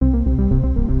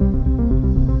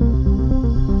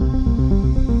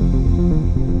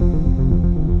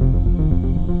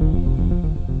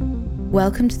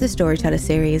Welcome to the Storyteller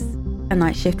series, a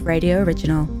Night Shift Radio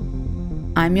original.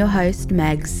 I'm your host,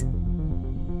 Megs.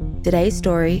 Today's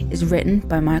story is written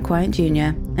by Mike Wyatt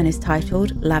Jr. and is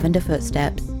titled Lavender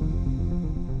Footsteps.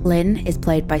 Lynn is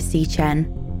played by C.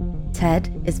 Chen.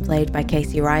 Ted is played by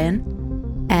Casey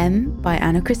Ryan. M by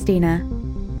Anna Christina.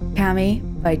 Cami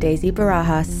by Daisy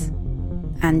Barajas.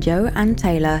 And Joe and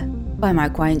Taylor by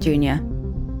Mike Wyatt Jr.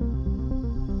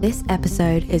 This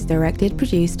episode is directed,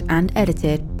 produced, and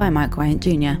edited by Mike Wyatt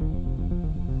Jr.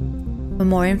 For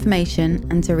more information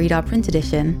and to read our print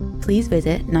edition, please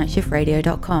visit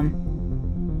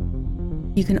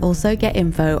nightshiftradio.com. You can also get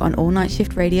info on all Night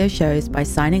Shift Radio shows by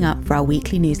signing up for our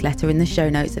weekly newsletter in the show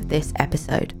notes of this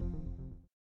episode.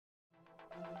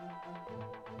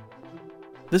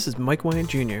 This is Mike Wyatt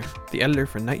Jr., the editor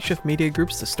for Night Shift Media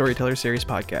Group's The Storyteller Series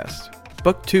podcast.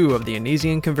 Book 2 of the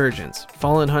Anesian Convergence,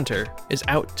 Fallen Hunter, is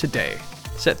out today.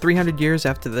 Set 300 years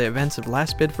after the events of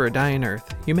Last Bid for a Dying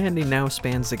Earth, humanity now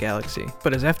spans the galaxy.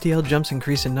 But as FTL jumps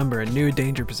increase in number, a new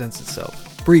danger presents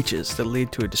itself. Breaches that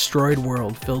lead to a destroyed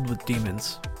world filled with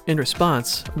demons. In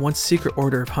response, a once secret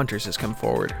order of hunters has come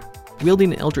forward.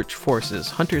 Wielding eldritch forces,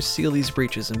 hunters seal these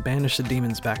breaches and banish the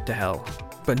demons back to hell.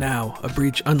 But now, a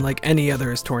breach unlike any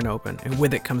other is torn open, and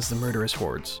with it comes the murderous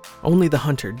hordes. Only the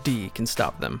hunter, D, can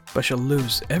stop them, but she'll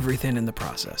lose everything in the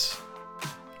process.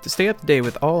 To stay up to date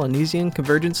with all Anesian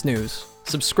Convergence news,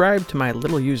 subscribe to my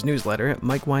little-used newsletter at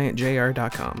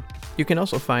MikeWyattJR.com. You can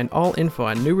also find all info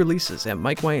on new releases at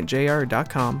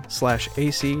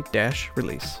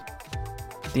MikeWyattJR.com/AC-release.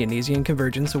 The Anesian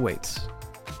Convergence awaits.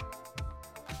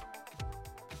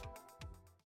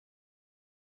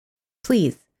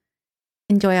 Please,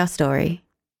 enjoy our story.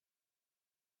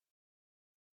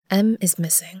 M is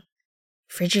missing.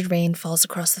 Frigid rain falls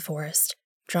across the forest.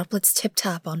 Droplets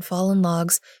tip-tap on fallen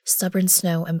logs, stubborn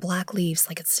snow, and black leaves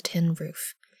like it's a tin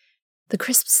roof. The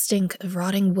crisp stink of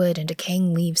rotting wood and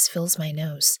decaying leaves fills my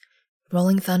nose.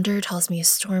 Rolling thunder tells me a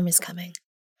storm is coming.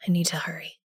 I need to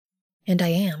hurry. And I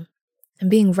am. I'm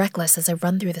being reckless as I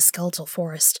run through the skeletal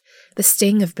forest. The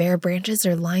sting of bare branches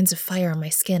are lines of fire on my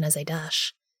skin as I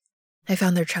dash. I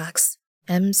found their tracks.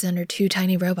 M's and her 2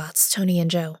 tiny robots, Tony and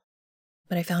Joe.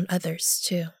 But I found others,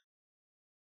 too.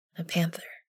 A panther.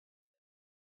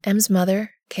 M's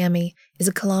mother, Cami, is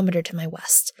a kilometer to my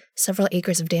west, several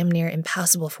acres of damn near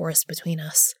impassable forest between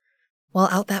us. While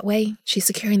out that way, she's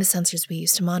securing the sensors we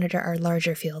use to monitor our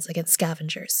larger fields against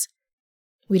scavengers.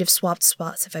 We'd have swapped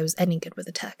spots if I was any good with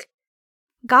the tech.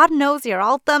 God knows you're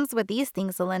all thumbs with these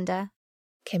things, Alinda,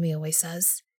 Cami always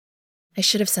says. I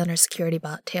should have sent our security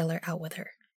bot, Taylor, out with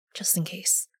her, just in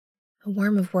case. A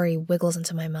worm of worry wiggles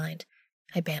into my mind.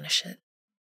 I banish it.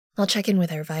 I'll check in with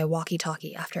her via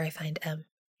walkie-talkie after I find M.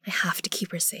 I have to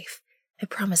keep her safe. I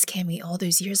promised Cami all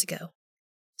those years ago.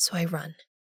 So I run.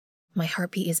 My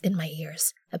heartbeat is in my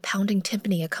ears, a pounding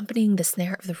timpani accompanying the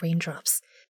snare of the raindrops.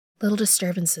 Little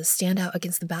disturbances stand out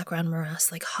against the background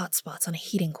morass like hot spots on a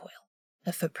heating coil.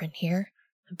 A footprint here,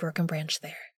 a broken branch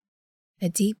there. A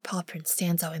deep paw print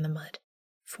stands out in the mud,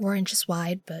 4 inches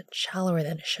wide but shallower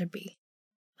than it should be.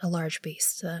 A large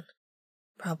beast, then.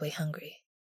 Probably hungry.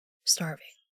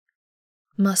 Starving.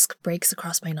 Musk breaks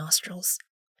across my nostrils.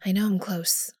 I know I'm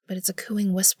close, but its a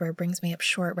cooing whisper brings me up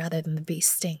short rather than the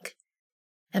beast's stink.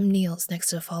 M kneels next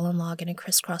to a fallen log in a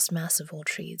crisscross mass of old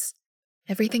trees.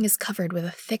 Everything is covered with a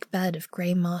thick bed of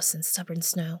gray moss and stubborn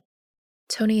snow.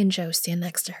 Tony and Joe stand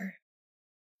next to her.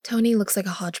 Tony looks like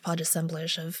a hodgepodge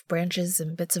assemblage of branches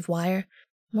and bits of wire,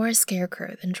 more a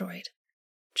scarecrow than droid.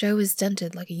 Joe is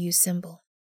dented like a used cymbal.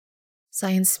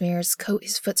 Cyan smears coat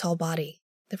his foot-tall body.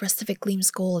 The rest of it gleams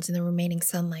gold in the remaining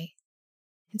sunlight.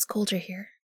 It's colder here.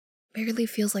 Barely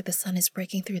feels like the sun is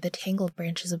breaking through the tangled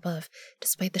branches above,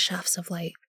 despite the shafts of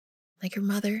light. Like her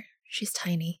mother, she's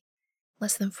tiny.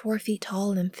 Less than 4 feet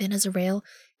tall and thin as a rail,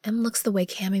 M looks the way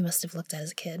Cami must have looked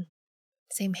as a kid.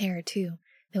 Same hair, too,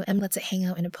 though M lets it hang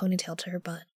out in a ponytail to her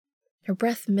butt. Her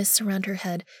breath mists around her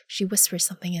head, she whispers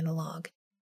something in the log.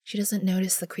 She doesn't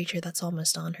notice the creature that's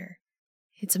almost on her.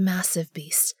 It's a massive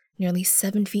beast, nearly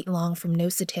 7 feet long from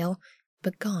nose to tail,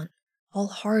 but gaunt, all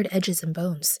hard edges and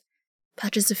bones.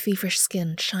 Patches of feverish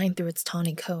skin shine through its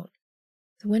tawny coat.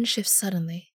 The wind shifts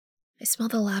suddenly. I smell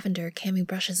the lavender Cami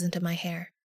brushes into my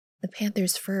hair. The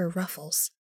panther's fur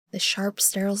ruffles. The sharp,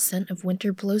 sterile scent of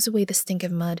winter blows away the stink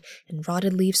of mud and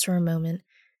rotted leaves for a moment,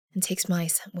 and takes my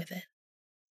scent with it.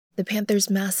 The panther's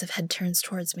massive head turns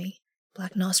towards me,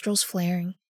 black nostrils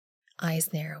flaring,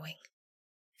 eyes narrowing.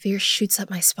 Fear shoots up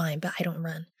my spine, but I don't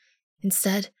run.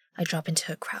 Instead, I drop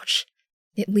into a crouch.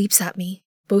 It leaps at me,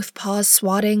 both paws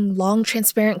swatting, long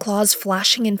transparent claws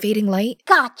flashing in fading light.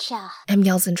 Gotcha! M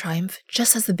yells in triumph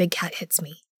just as the big cat hits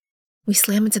me. We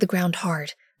slam into the ground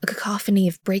hard, a cacophony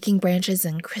of breaking branches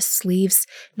and crisp leaves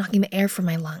knocking the air from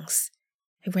my lungs.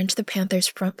 I wrench the panther's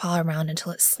front paw around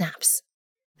until it snaps.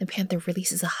 The panther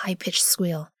releases a high-pitched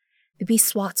squeal. The beast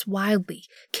swats wildly,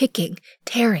 kicking,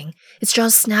 tearing. Its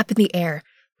jaws snap in the air.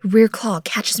 A rear claw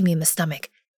catches me in the stomach.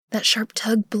 That sharp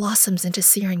tug blossoms into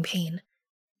searing pain.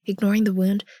 Ignoring the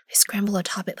wound, I scramble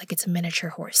atop it like it's a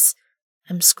miniature horse.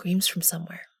 Em screams from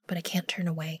somewhere, but I can't turn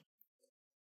away.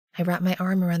 I wrap my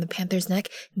arm around the panther's neck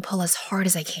and pull as hard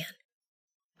as I can.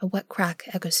 A wet crack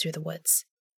echoes through the woods.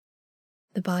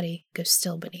 The body goes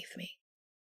still beneath me.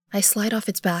 I slide off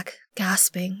its back,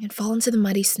 gasping, and fall into the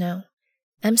muddy snow.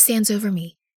 Em stands over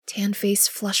me, tan face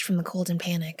flushed from the cold and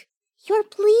panic. You're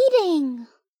bleeding.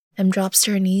 Em drops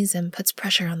to her knees and puts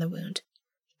pressure on the wound.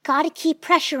 Gotta keep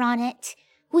pressure on it.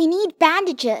 We need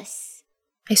bandages.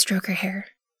 I stroke her hair.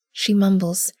 She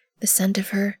mumbles. The scent of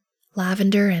her,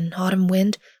 lavender and autumn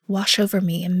wind, wash over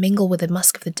me and mingle with the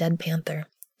musk of the dead panther.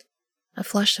 A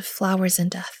flush of flowers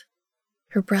and death.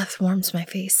 Her breath warms my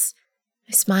face.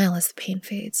 I smile as the pain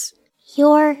fades.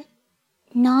 You're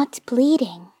not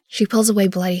bleeding. She pulls away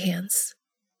bloody hands.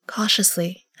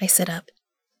 Cautiously, I sit up.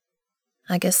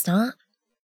 I guess not.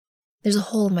 There's a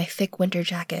hole in my thick winter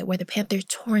jacket where the panther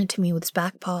tore into me with his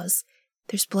back paws.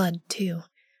 There's blood, too.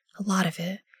 A lot of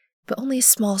it. But only a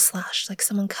small slash, like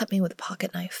someone cut me with a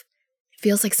pocket knife. It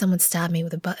feels like someone stabbed me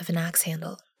with the butt of an axe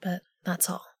handle, but that's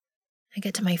all. I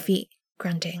get to my feet,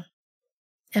 grunting.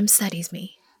 Em steadies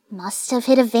me. Must have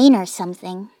hit a vein or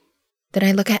something. Then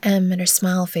I look at Em and her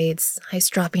smile fades, eyes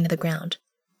dropping to the ground.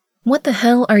 What the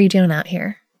hell are you doing out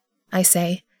here? I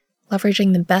say,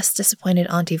 leveraging the best disappointed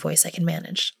auntie voice I can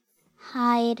manage.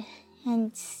 Hide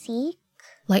and seek?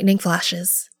 Lightning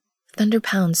flashes. Thunder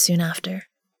pounds soon after.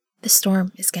 The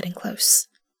storm is getting close.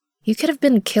 You could have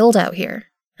been killed out here,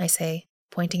 I say,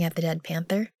 pointing at the dead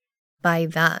panther. By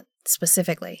that,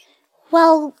 specifically.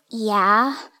 Well,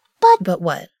 yeah, but... But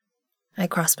what? I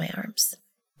cross my arms.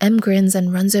 Em grins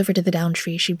and runs over to the downed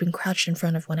tree she'd been crouched in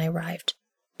front of when I arrived.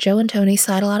 Joe and Tony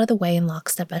sidle out of the way in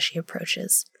lockstep as she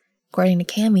approaches. According to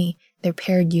Cammy, they're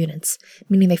paired units,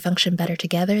 meaning they function better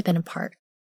together than apart.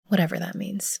 Whatever that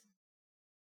means.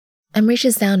 Em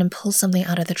reaches down and pulls something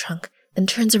out of the trunk, then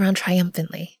turns around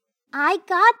triumphantly. I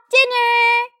got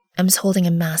dinner! Em's holding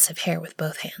a mass of hair with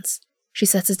both hands. She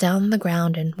sets it down on the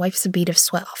ground and wipes a bead of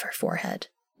sweat off her forehead.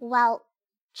 Well,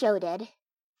 Joe did.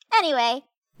 Anyway.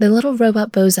 The little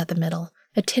robot bows at the middle,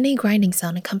 a tinny grinding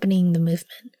sound accompanying the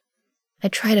movement. I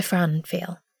try to frown and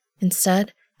fail.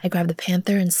 Instead, I grab the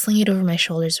panther and sling it over my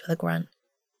shoulders with a grunt.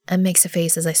 Em makes a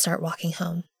face as I start walking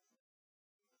home.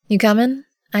 You coming?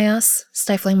 I ask,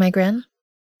 stifling my grin.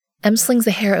 Em slings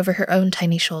the hair over her own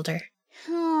tiny shoulder.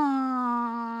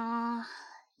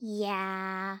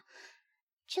 Yeah.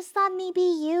 Just thought maybe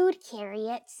you'd carry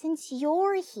it since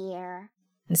you're here.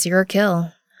 It's your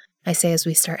kill, I say as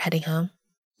we start heading home.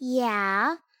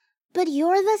 Yeah, but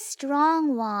you're the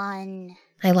strong one.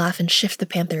 I laugh and shift the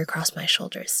panther across my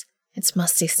shoulders. Its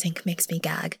musty stink makes me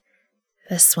gag.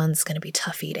 This one's gonna be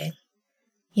tough eating.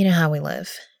 You know how we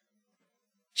live.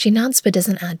 She nods but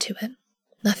doesn't add to it.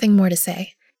 Nothing more to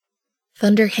say.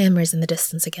 Thunder hammers in the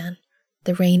distance again.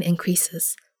 The rain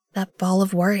increases. That ball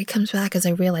of worry comes back as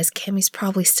I realize Cammy's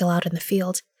probably still out in the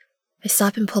field. I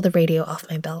stop and pull the radio off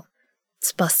my belt.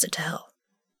 It's busted to hell.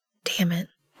 Damn it.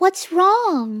 What's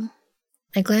wrong?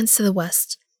 I glance to the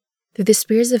west. Through the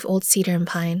spears of old cedar and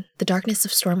pine, the darkness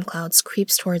of storm clouds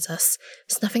creeps towards us,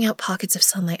 snuffing out pockets of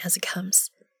sunlight as it comes.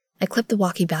 I clip the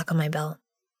walkie back on my belt.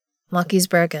 Walkie's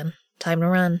broken. Time to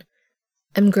run.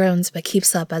 Em groans but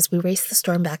keeps up as we race the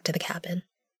storm back to the cabin.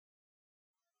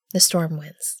 The storm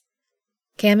wins.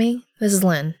 Cammy, this is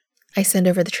Lynn. I send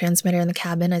over the transmitter in the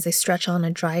cabin as I stretch on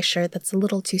a dry shirt that's a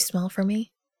little too small for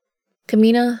me.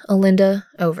 Kamina, Alinda,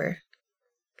 over.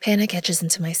 Panic etches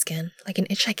into my skin, like an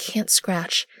itch I can't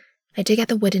scratch. I dig at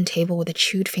the wooden table with a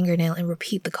chewed fingernail and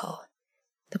repeat the call.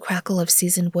 The crackle of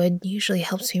seasoned wood usually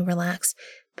helps me relax,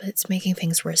 but it's making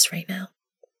things worse right now.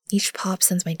 Each pop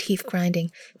sends my teeth grinding,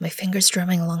 my fingers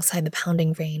drumming alongside the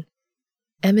pounding rain.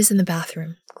 Em is in the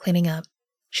bathroom, cleaning up.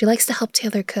 She likes to help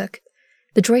Taylor cook.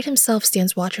 The droid himself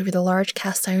stands watch over the large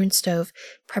cast-iron stove,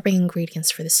 prepping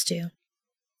ingredients for the stew.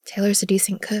 Taylor's a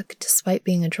decent cook, despite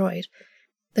being a droid.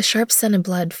 The sharp scent of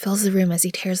blood fills the room as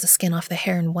he tears the skin off the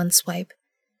hair in one swipe.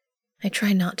 I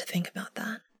try not to think about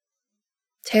that.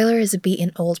 Taylor is a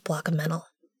beaten old block of metal.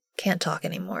 Can't talk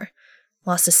anymore.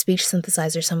 Lost his speech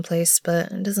synthesizer someplace,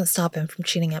 but it doesn't stop him from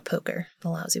cheating at poker, the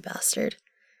lousy bastard.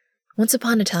 Once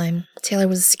upon a time, Taylor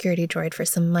was a security droid for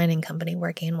some mining company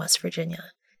working in West Virginia.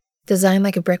 Designed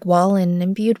like a brick wall and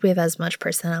imbued with as much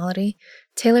personality,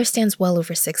 Taylor stands well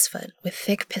over 6 foot, with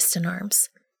thick piston arms.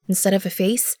 Instead of a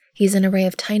face, he's an array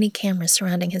of tiny cameras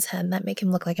surrounding his head that make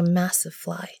him look like a massive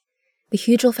fly. The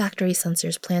huge olfactory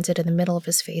sensors planted in the middle of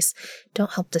his face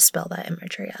don't help dispel that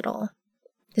imagery at all.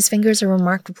 His fingers are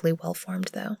remarkably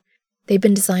well-formed, though. They've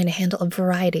been designed to handle a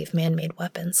variety of man-made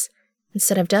weapons.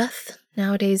 Instead of death,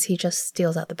 nowadays he just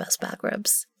steals out the best back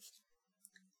ribs.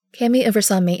 Cammy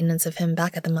oversaw maintenance of him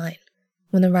back at the mine.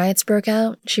 When the riots broke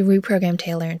out, she reprogrammed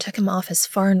Taylor and took him off as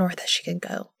far north as she could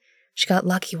go. She got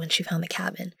lucky when she found the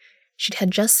cabin. She'd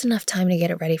had just enough time to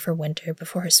get it ready for winter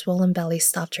before her swollen belly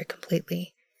stopped her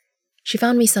completely. She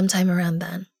found me sometime around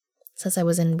then. Says I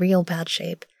was in real bad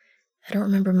shape. I don't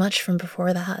remember much from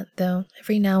before that, though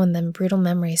every now and then brutal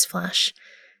memories flash.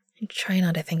 I try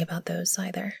not to think about those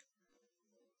either.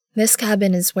 This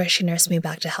cabin is where she nursed me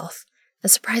back to health. A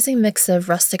surprising mix of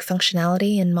rustic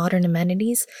functionality and modern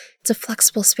amenities. It's a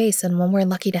flexible space and one we're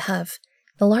lucky to have.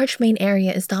 The large main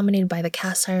area is dominated by the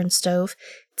cast iron stove,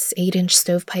 its 8-inch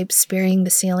stovepipe spearing the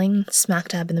ceiling smack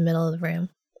dab in the middle of the room.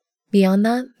 Beyond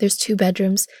that, there's 2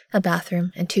 bedrooms, a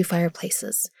bathroom, and 2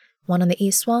 fireplaces, one on the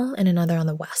east wall and another on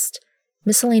the west.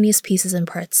 Miscellaneous pieces and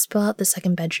parts spill out the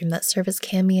second bedroom that serve as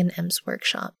Cammy and M's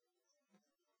workshop.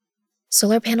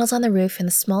 Solar panels on the roof and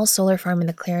the small solar farm in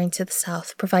the clearing to the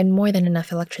south provide more than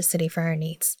enough electricity for our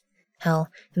needs. Hell,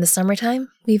 in the summertime,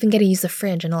 we even get to use the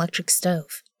fridge and electric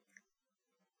stove.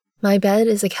 My bed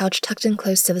is a couch tucked in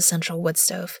close to the central wood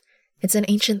stove. It's an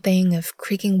ancient thing of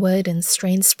creaking wood and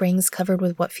strained springs covered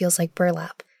with what feels like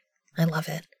burlap. I love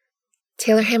it.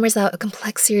 Taylor hammers out a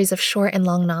complex series of short and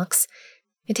long knocks.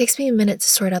 It takes me a minute to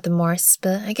sort out the Morse,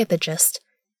 but I get the gist.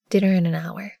 Dinner in an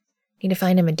hour. Need to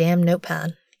find him a damn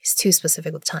notepad. He's too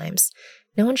specific with times.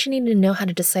 No one should need to know how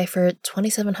to decipher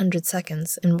 2,700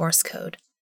 seconds in Morse code.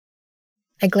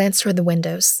 I glance toward the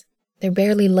windows. They're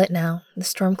barely lit now, the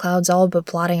storm clouds all but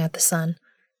blotting out the sun.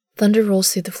 Thunder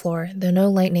rolls through the floor, though no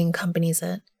lightning accompanies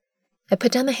it. I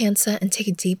put down the handset and take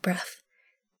a deep breath.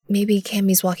 Maybe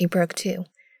Cammy's walkie broke too.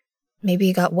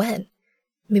 Maybe it got wet.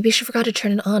 Maybe she forgot to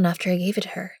turn it on after I gave it to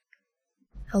her.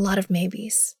 A lot of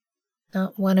maybes.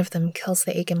 Not one of them kills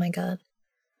the ache in my gut.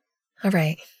 All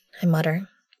right, I mutter,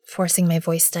 forcing my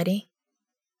voice steady.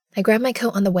 I grab my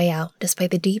coat on the way out,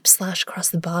 despite the deep slash across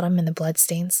the bottom and the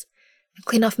bloodstains. I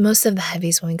clean off most of the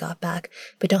heavies when we got back,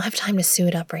 but don't have time to sew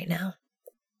it up right now.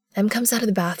 Em comes out of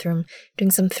the bathroom,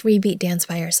 doing some 3-beat dance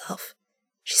by herself.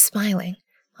 She's smiling,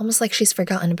 almost like she's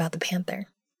forgotten about the panther.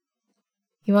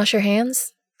 You wash your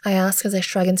hands? I ask as I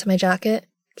shrug into my jacket,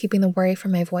 keeping the worry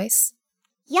from my voice.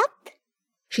 Yup,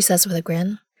 She says with a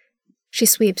grin. She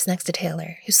sweeps next to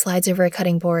Taylor, who slides over a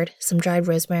cutting board, some dried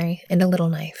rosemary, and a little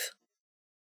knife.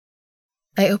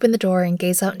 I open the door and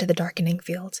gaze out into the darkening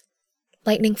field.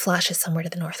 Lightning flashes somewhere to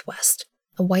the northwest,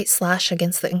 a white slash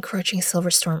against the encroaching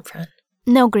silver storm front.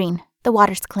 No green. The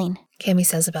water's clean. Cammy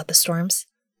says about the storms.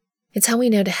 It's how we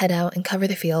know to head out and cover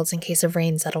the fields in case of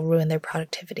rains that'll ruin their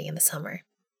productivity in the summer.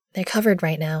 They're covered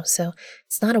right now, so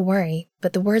it's not a worry,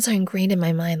 but the words are ingrained in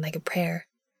my mind like a prayer.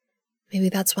 Maybe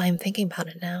that's why I'm thinking about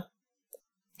it now.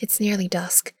 It's nearly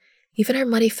dusk. Even our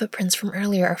muddy footprints from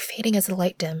earlier are fading as the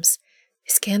light dims.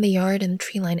 I scan the yard and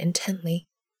tree line intently.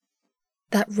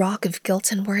 That rock of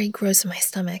guilt and worry grows in my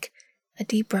stomach. A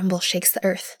deep rumble shakes the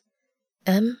earth.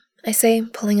 Em, I say,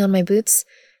 pulling on my boots,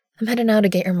 I'm heading out to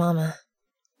get your mama.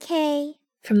 'Kay.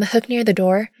 From the hook near the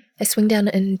door, I swing down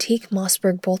an antique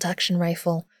Mossberg bolt-action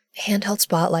rifle, a handheld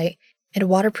spotlight, and a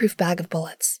waterproof bag of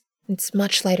bullets. It's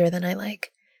much lighter than I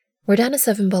like. We're down to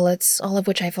 7 bullets, all of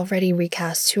which I've already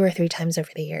recast 2 or 3 times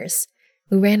over the years.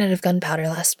 We ran out of gunpowder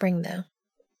last spring, though.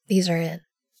 These are it.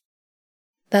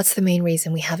 That's the main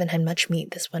reason we haven't had much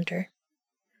meat this winter.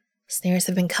 Snares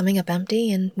have been coming up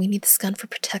empty, and we need this gun for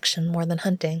protection more than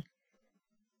hunting.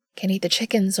 Can't eat the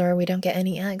chickens or we don't get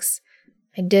any eggs.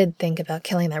 I did think about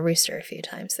killing that rooster a few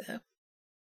times, though.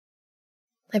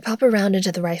 I pop around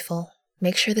into the rifle,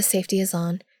 make sure the safety is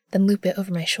on, then loop it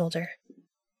over my shoulder.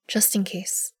 Just in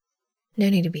case. No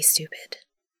need to be stupid.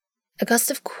 A gust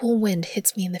of cool wind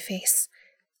hits me in the face.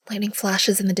 Lightning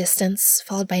flashes in the distance,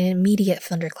 followed by an immediate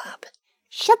thunderclap.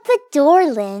 Shut the door,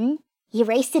 Lynn. You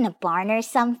raced in a barn or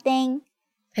something?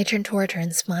 I turn toward her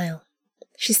and smile.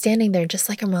 She's standing there just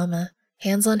like her mama,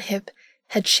 hands on hip,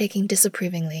 head shaking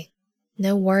disapprovingly.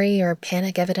 No worry or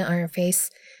panic evident on her face,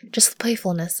 just the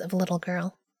playfulness of a little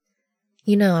girl.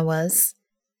 You know I was.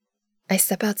 I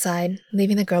step outside,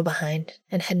 leaving the girl behind,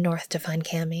 and head north to find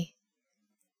Cammy.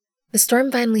 The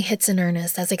storm finally hits in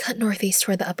earnest as I cut northeast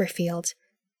toward the upper field.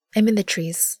 I'm in the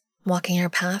trees, walking our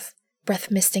path,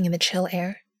 breath misting in the chill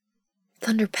air.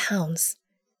 Thunder pounds.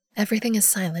 Everything is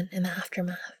silent in the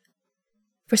aftermath.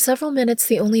 For several minutes,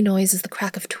 the only noise is the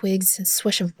crack of twigs and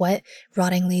swish of wet,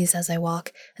 rotting leaves as I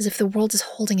walk, as if the world is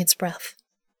holding its breath.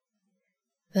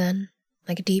 Then,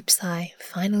 like a deep sigh,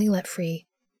 finally let free,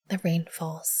 the rain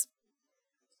falls.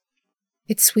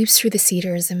 It sweeps through the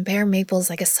cedars and bare maples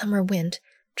like a summer wind,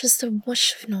 just a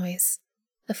whoosh of noise.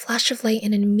 A flash of light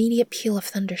and an immediate peal of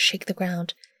thunder shake the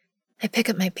ground. I pick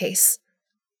up my pace.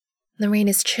 The rain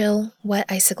is chill, wet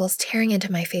icicles tearing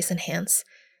into my face and hands.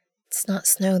 It's not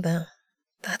snow, though.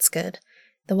 That's good.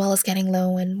 The well is getting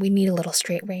low and we need a little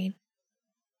straight rain.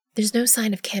 There's no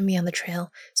sign of Cammy on the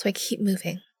trail, so I keep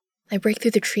moving. I break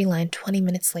through the tree line 20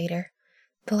 minutes later.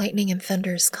 The lightning and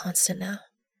thunder is constant now.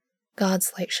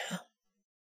 God's light show.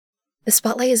 The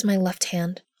spotlight is my left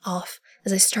hand, off,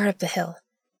 as I start up the hill.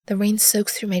 The rain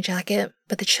soaks through my jacket,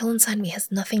 but the chill inside me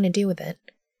has nothing to do with it.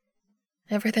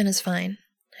 Everything is fine,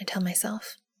 I tell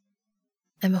myself.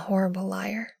 I'm a horrible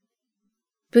liar.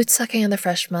 Boots sucking on the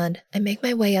fresh mud, I make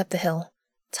my way up the hill.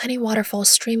 Tiny waterfalls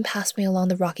stream past me along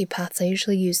the rocky paths I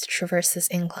usually use to traverse this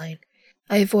incline.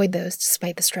 I avoid those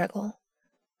despite the struggle.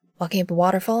 Walking up a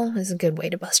waterfall is a good way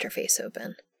to bust your face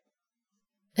open.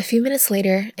 A few minutes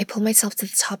later, I pull myself to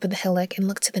the top of the hillock and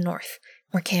look to the north,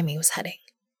 where Cammy was heading.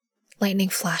 Lightning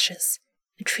flashes.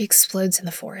 A tree explodes in the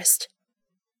forest.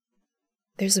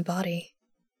 There's a body.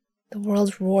 The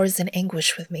world roars in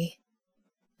anguish with me.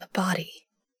 A body.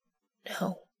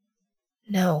 No.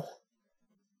 No.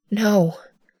 No.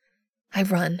 I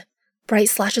run. Bright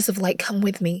slashes of light come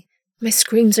with me. My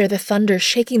screams are the thunder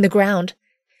shaking the ground.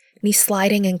 Knee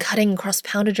sliding and cutting across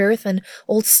pounded earth and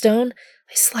old stone,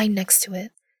 I slide next to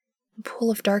it. A pool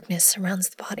of darkness surrounds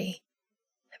the body.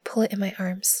 I pull it in my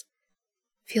arms.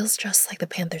 Feels just like the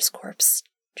panther's corpse,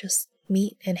 just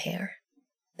meat and hair.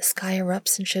 The sky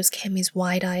erupts and shows Cammy's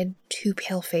wide-eyed, too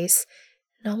pale face,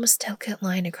 an almost delicate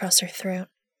line across her throat.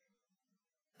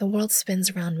 The world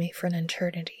spins around me for an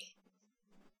eternity.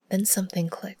 Then something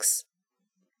clicks.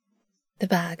 The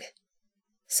bag.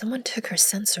 Someone took her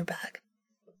sensor bag.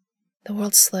 The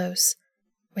world slows.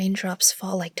 Raindrops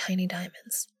fall like tiny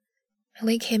diamonds. I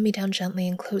lay Cammy down gently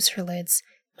and close her lids,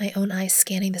 my own eyes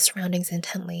scanning the surroundings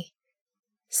intently.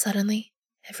 Suddenly,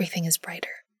 everything is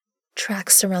brighter.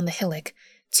 Tracks surround the hillock.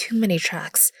 Too many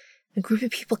tracks. A group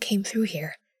of people came through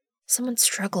here. Someone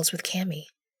struggles with Cammy.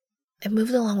 I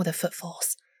moved along with the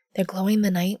footfalls. They're glowing in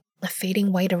the night, a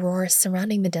fading white aurora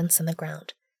surrounding the dents in the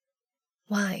ground.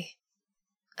 Why?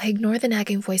 I ignore the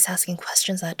nagging voice asking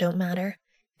questions that don't matter.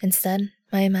 Instead,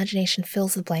 my imagination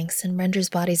fills the blanks and renders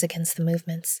bodies against the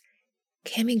movements.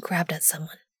 Cammy grabbed at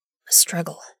someone. A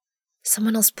struggle.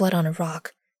 Someone else's blood on a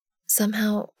rock.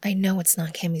 Somehow, I know it's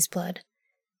not Cammy's blood.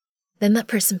 Then that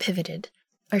person pivoted.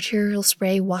 Arterial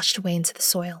spray washed away into the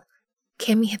soil.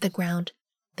 Cammy hit the ground.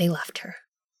 They left her.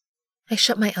 I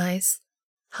shut my eyes.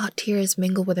 Hot tears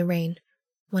mingle with the rain.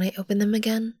 When I open them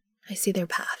again, I see their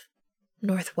path.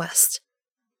 Northwest.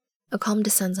 A calm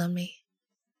descends on me.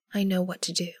 I know what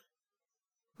to do.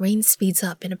 Rain speeds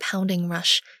up in a pounding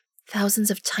rush.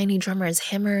 Thousands of tiny drummers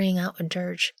hammering out a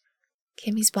dirge.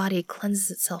 Cammy's body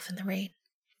cleanses itself in the rain.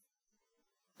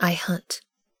 I hunt.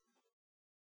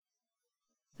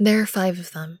 There are 5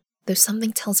 of them, though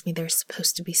something tells me there's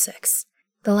supposed to be 6.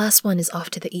 The last one is off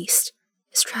to the east.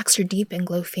 His tracks are deep and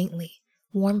glow faintly,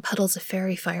 warm puddles of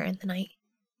fairy fire in the night.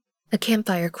 A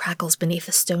campfire crackles beneath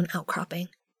a stone outcropping.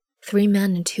 3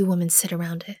 men and 2 women sit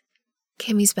around it.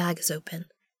 Cammy's bag is open.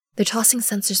 They're tossing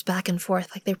sensors back and forth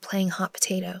like they're playing hot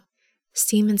potato.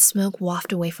 Steam and smoke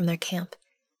waft away from their camp.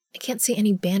 I can't see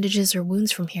any bandages or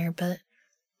wounds from here, but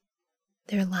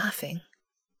they're laughing.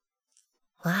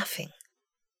 Laughing.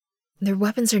 Their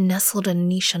weapons are nestled in a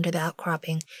niche under the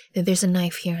outcropping, though there's a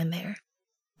knife here and there.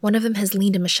 One of them has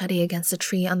leaned a machete against a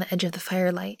tree on the edge of the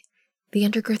firelight. The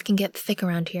undergrowth can get thick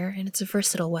around here, and it's a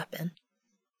versatile weapon.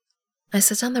 I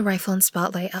set down the rifle and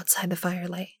spotlight outside the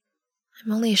firelight.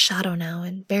 I'm only a shadow now,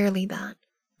 and barely that.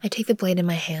 I take the blade in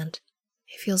my hand.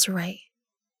 It feels right.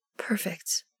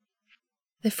 Perfect.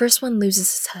 The first one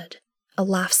loses his head, a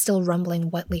laugh still rumbling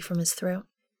wetly from his throat.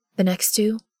 The next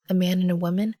 2, a man and a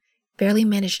woman, barely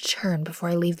manage to turn before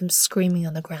I leave them screaming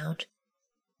on the ground.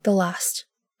 The last,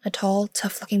 a tall,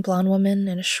 tough-looking blonde woman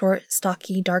and a short,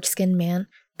 stocky, dark-skinned man,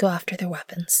 go after their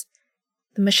weapons.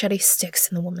 The machete sticks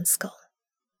in the woman's skull.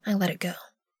 I let it go.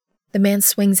 The man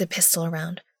swings a pistol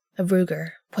around, a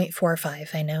Ruger,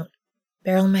 .45, I note.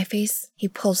 Barrel in my face, he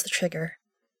pulls the trigger.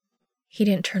 He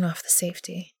didn't turn off the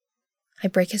safety. I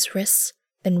break his wrists,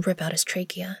 then rip out his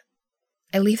trachea.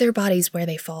 I leave their bodies where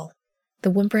they fall. The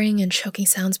whimpering and choking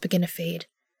sounds begin to fade.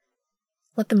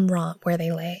 Let them rot where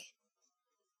they lay.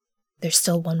 There's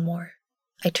still one more.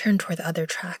 I turn toward the other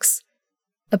tracks.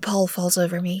 A pall falls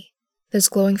over me. Those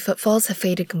glowing footfalls have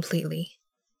faded completely.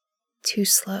 Too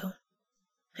slow.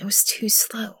 I was too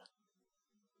slow.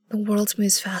 The world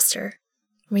moves faster.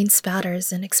 Rain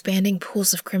spatters in expanding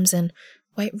pools of crimson,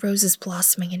 white roses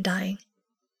blossoming and dying.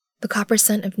 The copper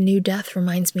scent of new death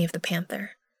reminds me of the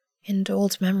panther, and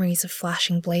old memories of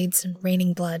flashing blades and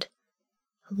raining blood.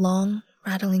 A long,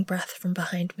 rattling breath from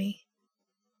behind me.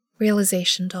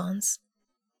 Realization dawns.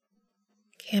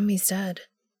 Cammy's dead.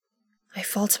 I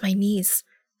fall to my knees.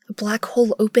 A black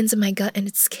hole opens in my gut and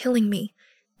it's killing me.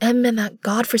 Em and that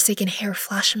godforsaken hair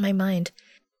flash in my mind.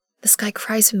 The sky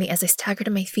cries with me as I stagger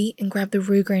to my feet and grab the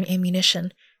Ruger and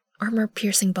ammunition,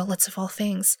 armor-piercing bullets of all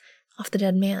things, off the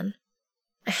dead man.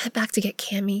 I head back to get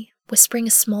Cammy, whispering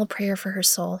a small prayer for her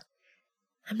soul.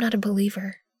 I'm not a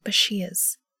believer, but she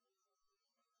is.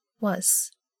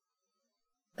 Was.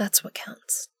 That's what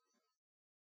counts.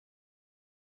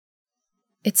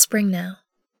 It's spring now.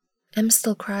 Em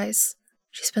still cries.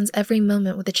 She spends every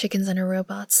moment with the chickens and her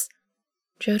robots.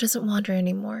 Joe doesn't wander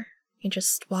anymore. He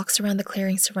just walks around the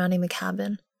clearing surrounding the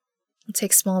cabin and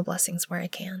takes small blessings where I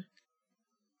can.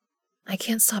 I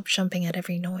can't stop jumping at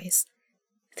every noise.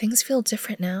 Things feel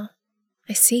different now.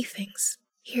 I see things,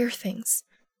 hear things.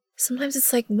 Sometimes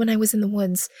it's like when I was in the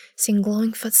woods, seeing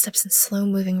glowing footsteps in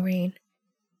slow-moving rain.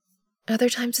 Other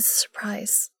times it's a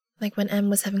surprise, like when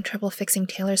Em was having trouble fixing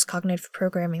Taylor's cognitive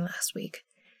programming last week.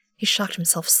 He shocked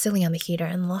himself silly on the heater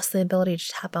and lost the ability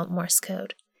to tap out Morse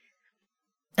code.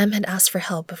 Em had asked for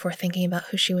help before thinking about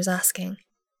who she was asking.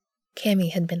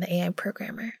 Cammy had been the AI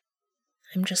programmer.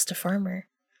 I'm just a farmer.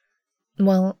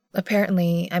 Well,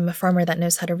 apparently, I'm a farmer that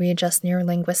knows how to readjust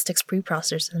neurolinguistics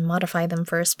preprocessors and modify them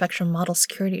for a spectrum model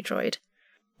security droid.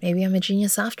 Maybe I'm a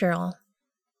genius after all.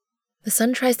 The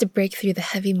sun tries to break through the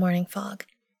heavy morning fog.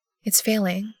 It's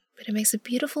failing, but it makes a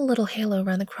beautiful little halo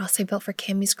around the cross I built for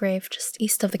Cammy's grave just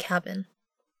east of the cabin.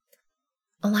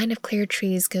 A line of cleared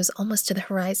trees goes almost to the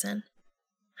horizon.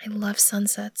 I love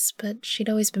sunsets, but she'd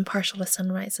always been partial to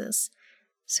sunrises.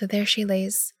 So there she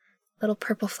lays, little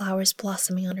purple flowers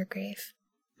blossoming on her grave.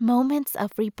 Moments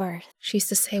of rebirth. She used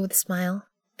to say with a smile,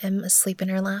 Em asleep in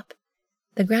her lap.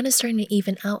 The ground is starting to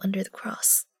even out under the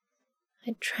cross.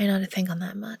 I try not to think on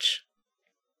that much.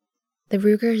 The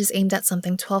Ruger is aimed at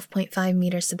something 12.5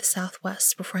 meters to the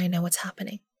southwest before I know what's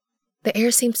happening. The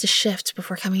air seems to shift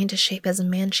before coming into shape as a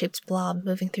man-shaped blob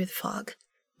moving through the fog.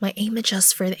 My aim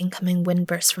adjusts for the incoming wind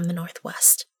burst from the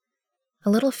northwest. A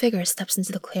little figure steps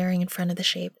into the clearing in front of the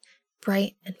shape,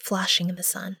 bright and flashing in the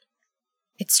sun.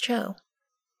 It's Joe.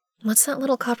 What's that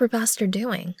little copper bastard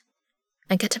doing?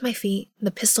 I get to my feet,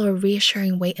 the pistol a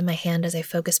reassuring weight in my hand as I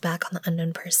focus back on the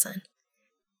unknown person.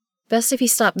 Best if you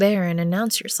stop there and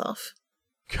announce yourself.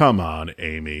 Come on,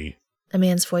 Amy. A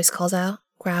man's voice calls out,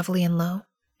 gravelly and low.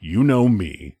 You know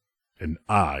me, and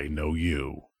I know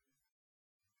you.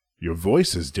 Your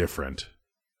voice is different.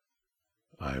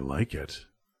 I like it.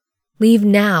 Leave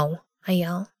now, I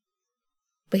yell.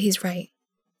 But he's right.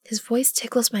 His voice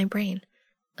tickles my brain.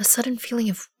 A sudden feeling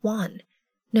of want,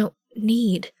 no,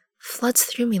 need, floods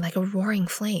through me like a roaring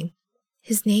flame.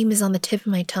 His name is on the tip of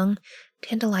my tongue,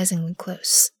 tantalizingly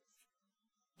close.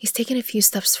 He's taken a few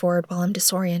steps forward while I'm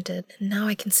disoriented, and now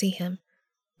I can see him.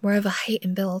 We're of a height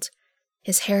and build.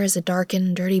 His hair is a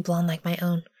darkened, dirty blonde like my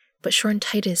own, but short and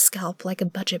tight at his scalp like a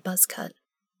budget buzz cut.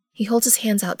 He holds his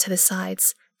hands out to the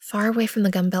sides, far away from the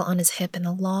gun belt on his hip and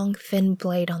the long, thin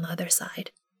blade on the other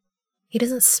side. He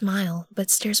doesn't smile,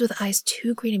 but stares with eyes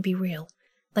too green to be real,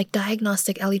 like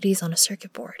diagnostic LEDs on a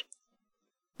circuit board.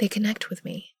 They connect with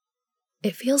me.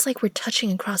 It feels like we're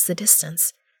touching across the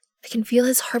distance. I can feel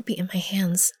his heartbeat in my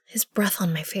hands, his breath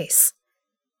on my face.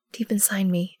 Deep inside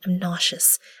me, I'm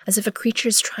nauseous, as if a creature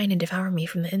is trying to devour me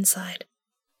from the inside.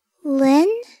 Lynn?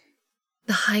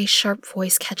 The high, sharp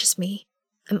voice catches me.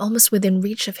 I'm almost within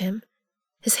reach of him.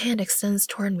 His hand extends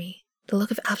toward me, the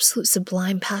look of absolute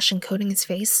sublime passion coating his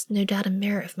face, no doubt a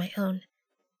mirror of my own.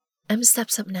 Em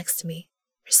steps up next to me,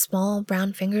 her small,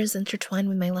 brown fingers intertwined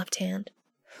with my left hand.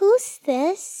 Who's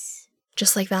this?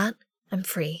 Just like that, I'm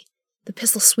free. The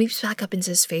pistol sweeps back up into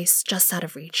his face, just out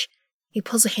of reach. He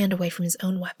pulls a hand away from his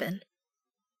own weapon.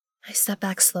 I step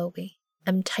back slowly,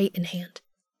 Em tight in hand.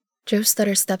 Joe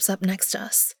Stutter steps up next to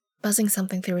us, buzzing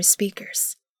something through his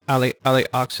speakers. Ali,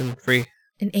 oxen, free.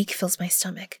 An ache fills my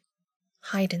stomach.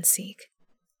 Hide and seek.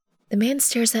 The man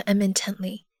stares at Em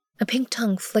intently. A pink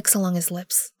tongue flicks along his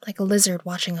lips, like a lizard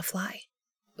watching a fly.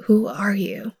 Who are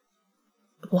you?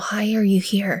 Why are you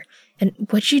here? And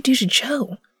what'd you do to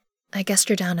Joe? I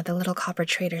gesture down at the little copper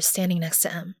trader standing next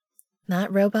to Em.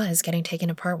 That robot is getting taken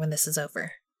apart when this is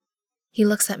over. He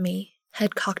looks at me,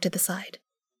 head cocked to the side.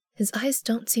 His eyes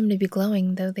don't seem to be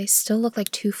glowing, though they still look like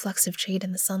two flecks of jade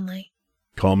in the sunlight.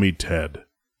 Call me Ted.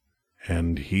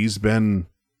 And he's been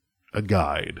a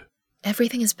guide.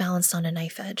 Everything is balanced on a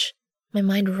knife edge. My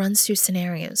mind runs through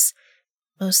scenarios.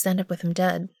 Most end up with him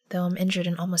dead, though I'm injured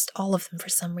in almost all of them for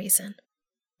some reason.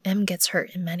 M gets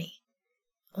hurt in many.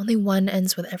 Only one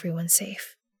ends with everyone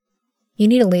safe. You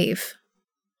need to leave.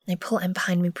 I pull M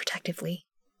behind me protectively.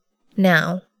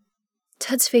 Now.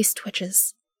 Ted's face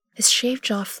twitches. His shaved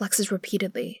jaw flexes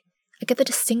repeatedly. I get the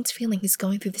distinct feeling he's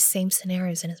going through the same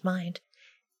scenarios in his mind.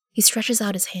 He stretches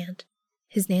out his hand.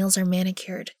 His nails are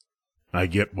manicured. I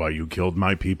get why you killed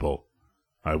my people.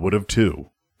 I would have too.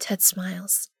 Ted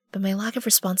smiles, but my lack of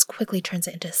response quickly turns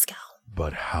it into a scowl.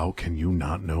 But how can you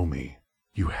not know me?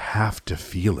 You have to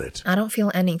feel it. I don't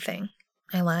feel anything,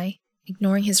 I lie,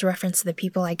 ignoring his reference to the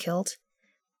people I killed.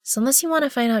 So unless you want to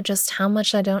find out just how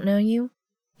much I don't know you,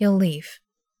 you'll leave.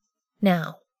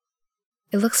 Now.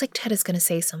 It looks like Ted is going to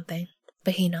say something,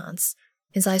 but he nods.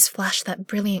 His eyes flash that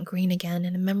brilliant green again,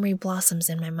 and a memory blossoms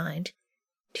in my mind.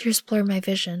 Tears blur my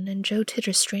vision, and Joe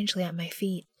titters strangely at my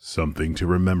feet. Something to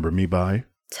remember me by?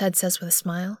 Ted says with a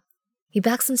smile. He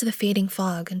backs into the fading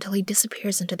fog until he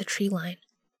disappears into the tree line.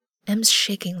 Em's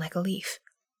shaking like a leaf.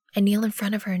 I kneel in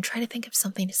front of her and try to think of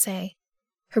something to say.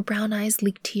 Her brown eyes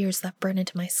leak tears that burn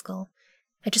into my skull.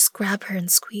 I just grab her and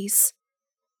squeeze.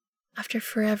 After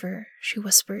forever, she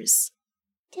whispers,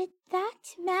 Did that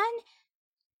man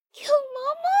kill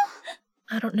Mama?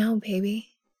 I don't know, baby,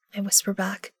 I whisper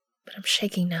back, but I'm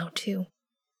shaking now, too.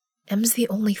 M's the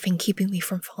only thing keeping me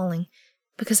from falling,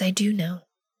 because I do know.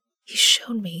 He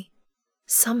showed me.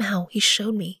 Somehow he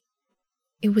showed me.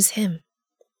 It was him.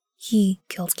 He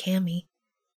killed Cammy.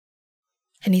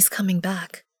 And he's coming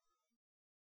back.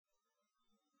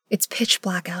 It's pitch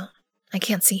black out. I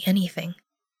can't see anything.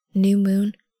 New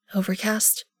moon,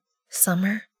 overcast,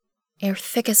 summer, air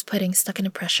thick as pudding stuck in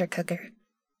a pressure cooker.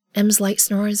 M's light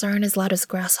snores aren't as loud as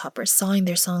grasshoppers sawing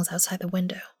their songs outside the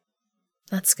window.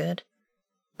 That's good.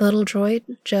 The little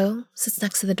droid, Joe, sits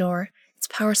next to the door, its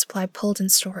power supply pulled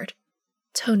and stored.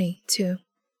 Tony, too.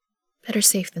 Better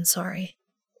safe than sorry.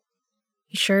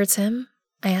 You sure it's him?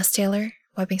 I asked Taylor,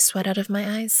 wiping sweat out of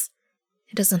my eyes.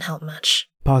 It doesn't help much.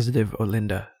 Positive,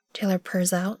 Olinda. Taylor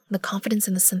purrs out, the confidence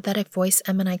in the synthetic voice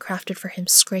Em and I crafted for him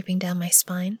scraping down my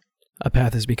spine. A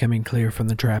path is becoming clear from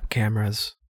the trap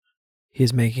cameras. He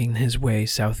is making his way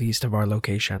southeast of our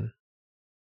location.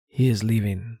 He is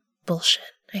leaving. Bullshit,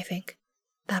 I think.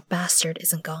 That bastard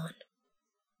isn't gone.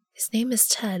 His name is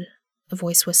Ted, a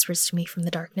voice whispers to me from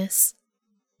the darkness.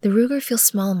 The Ruger feels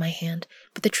small in my hand,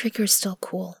 but the trigger is still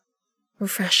cool.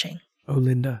 Refreshing.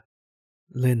 Olinda.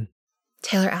 Lynn.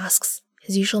 Taylor asks,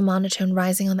 his usual monotone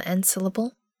rising on the end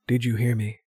syllable. Did you hear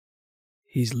me?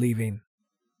 He's leaving.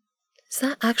 Is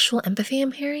that actual empathy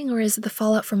I'm hearing, or is it the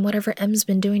fallout from whatever M's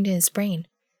been doing to his brain?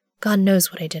 God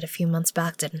knows what I did a few months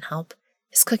back didn't help.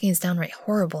 His cooking is downright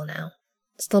horrible now.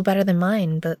 Still better than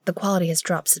mine, but the quality has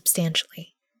dropped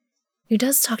substantially. He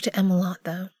does talk to Em a lot,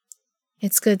 though.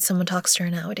 It's good someone talks to her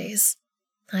nowadays.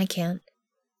 I can't.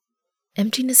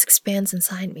 Emptiness expands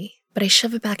inside me, but I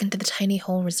shove it back into the tiny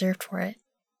hole reserved for it.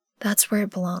 That's where it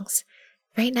belongs,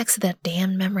 right next to that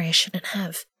damn memory I shouldn't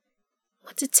have.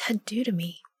 What did Ted do to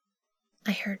me?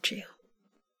 I heard you.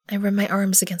 I rub my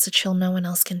arms against a chill no one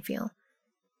else can feel.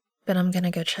 But I'm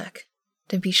gonna go check,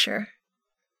 to be sure.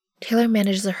 Taylor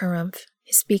manages a harumph,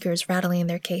 his speakers rattling in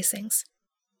their casings.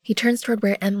 He turns toward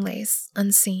where Em lays,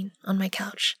 unseen, on my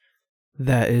couch.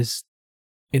 That is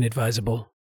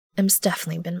inadvisable. Em's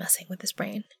definitely been messing with his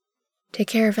brain. Take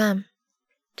care of Em.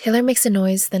 Taylor makes a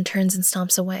noise, then turns and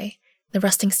stomps away, the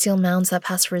rusting steel mounds that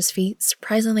pass for his feet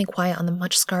surprisingly quiet on the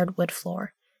much-scarred wood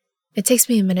floor. It takes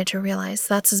me a minute to realize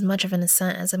that's as much of an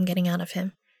ascent as I'm getting out of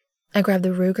him. I grab the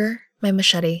Ruger, my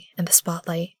machete, and the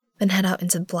spotlight, then head out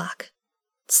into the black.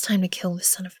 It's time to kill this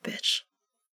son of a bitch.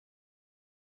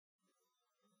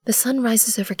 The sun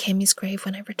rises over Cammy's grave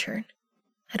when I return.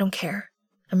 I don't care.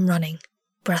 I'm running,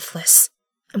 breathless.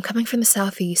 I'm coming from the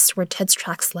southeast where Ted's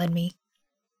tracks led me.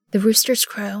 The roosters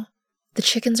crow. The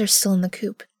chickens are still in the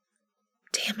coop.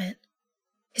 Damn it.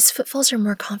 His footfalls are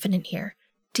more confident here.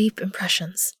 Deep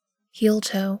impressions. Heel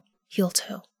toe, heel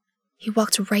toe. He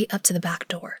walked right up to the back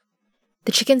door.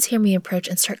 The chickens hear me approach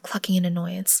and start clucking in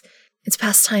annoyance. It's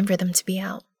past time for them to be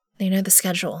out. They know the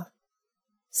schedule.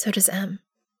 So does Em.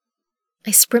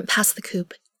 I sprint past the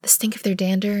coop, the stink of their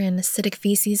dander and acidic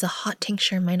feces a hot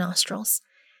tincture in my nostrils.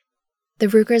 The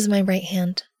Ruger is in my right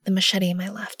hand, the machete in my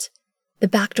left. The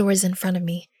back door is in front of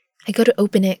me. I go to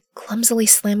open it, clumsily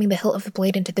slamming the hilt of the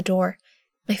blade into the door.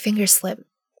 My fingers slip.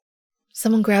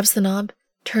 Someone grabs the knob,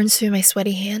 turns through my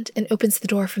sweaty hand, and opens the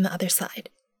door from the other side.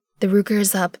 The Ruger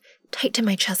is up, tight to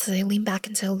my chest as I lean back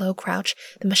into a low crouch,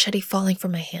 the machete falling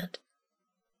from my hand.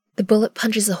 The bullet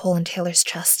punches a hole in Taylor's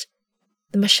chest.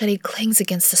 The machete clings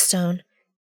against the stone.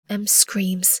 Em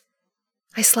screams.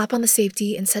 I slap on the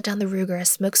safety and set down the Ruger as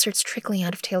smoke starts trickling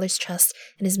out of Taylor's chest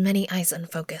and his many eyes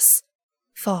unfocus.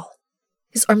 Fall.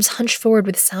 His arms hunch forward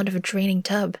with the sound of a draining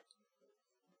tub.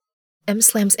 Em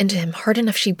slams into him hard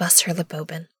enough she busts her lip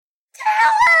open.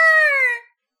 Taylor!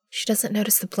 She doesn't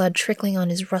notice the blood trickling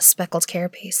on his rust-speckled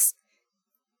carapace.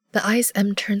 The eyes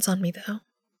Em turns on me, though.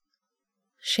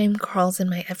 Shame crawls in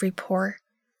my every pore.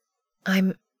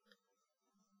 The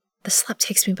slap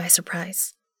takes me by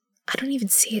surprise. I don't even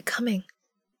see it coming.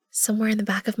 Somewhere in the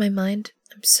back of my mind,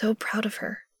 I'm so proud of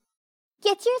her.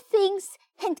 Get your things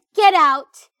and get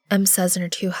out. Em says in her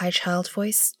too high child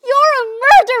voice. You're a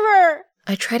murderer!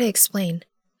 I try to explain.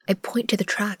 I point to the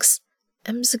tracks.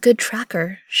 Em's a good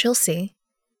tracker. She'll see.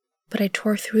 But I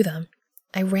tore through them.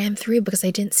 I ran through because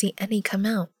I didn't see any come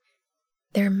out.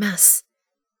 They're a mess.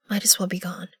 Might as well be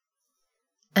gone.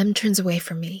 Em turns away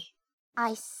from me.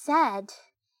 I said,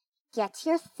 get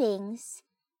your things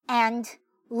and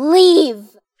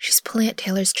leave. She's pulling at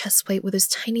Taylor's chest plate with his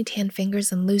tiny tan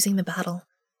fingers and losing the battle.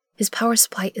 His power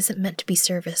supply isn't meant to be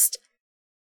serviced.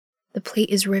 The plate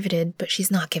is riveted, but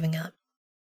she's not giving up.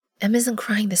 Em isn't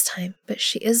crying this time, but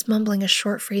she is mumbling a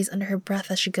short phrase under her breath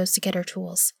as she goes to get her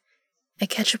tools. I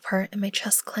catch a part and my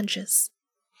chest clenches.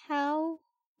 How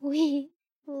we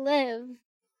live.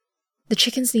 The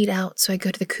chickens need out, so I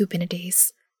go to the coop in a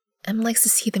daze. Em likes to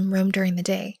see them roam during the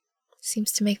day.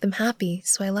 Seems to make them happy,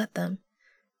 so I let them.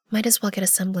 Might as well get a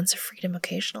semblance of freedom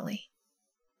occasionally.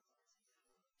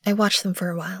 I watch them for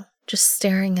a while, just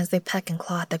staring as they peck and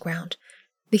claw at the ground.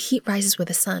 The heat rises with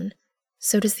the sun.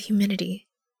 So does the humidity.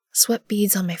 Sweat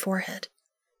beads on my forehead.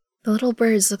 The little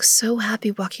birds look so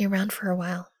happy walking around for a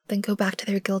while, then go back to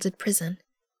their gilded prison.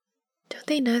 Don't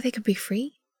they know they could be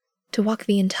free? To walk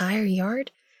the entire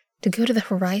yard? To go to the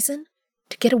horizon?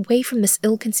 To get away from this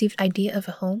ill-conceived idea of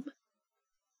a home?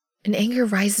 An anger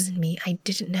rises in me I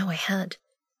didn't know I had.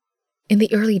 In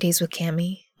the early days with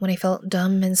Cammy, when I felt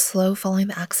dumb and slow following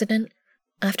the accident,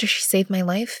 after she saved my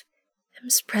life,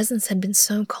 Em's presence had been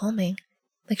so calming,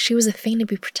 like she was a thing to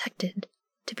be protected,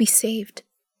 to be saved.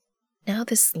 Now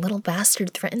this little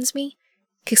bastard threatens me,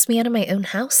 kicks me out of my own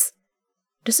house.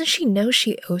 Doesn't she know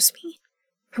she owes me?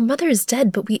 Her mother is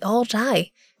dead, but we all die.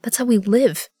 That's how we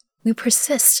live. We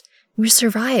persist. We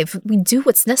survive. We do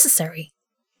what's necessary.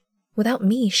 Without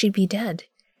me, she'd be dead.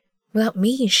 Without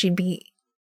me, she'd be...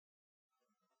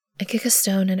 I kick a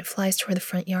stone and it flies toward the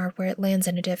front yard where it lands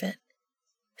in a divot.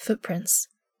 Footprints.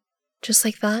 Just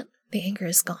like that, the anger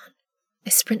is gone. I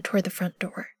sprint toward the front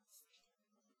door.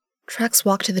 Tracks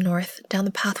walk to the north, down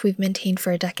the path we've maintained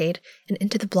for a decade, and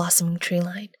into the blossoming tree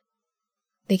line.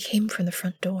 They came from the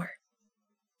front door.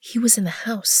 He was in the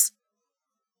house.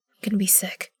 I'm gonna be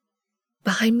sick.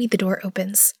 Behind me, the door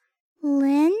opens.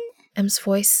 Lynn? Em's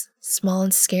voice, small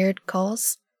and scared,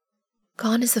 calls.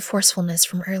 Gone is the forcefulness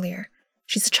from earlier.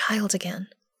 She's a child again.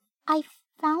 I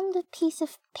found a piece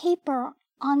of paper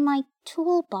on my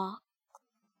toolbox.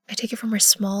 I take it from her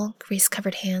small,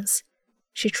 grease-covered hands.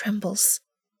 She trembles.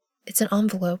 It's an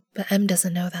envelope, but Em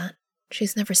doesn't know that.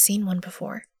 She's never seen one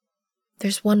before.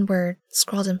 There's one word,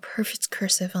 scrawled in perfect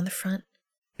cursive on the front.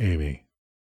 Amy.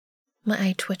 My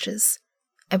eye twitches.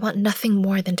 I want nothing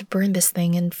more than to burn this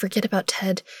thing and forget about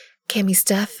Ted, Cammy's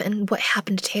death, and what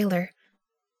happened to Taylor.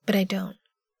 But I don't.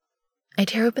 I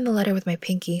tear open the letter with my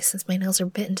pinky, since my nails are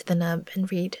bit into the nub,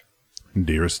 and read.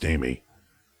 Dearest Amy,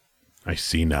 I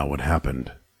see now what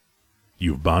happened.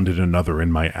 You've bonded another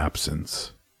in my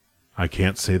absence. I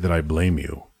can't say that I blame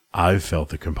you. I've felt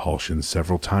the compulsion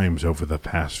several times over the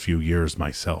past few years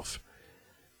myself.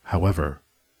 However,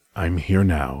 I'm here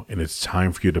now, and it's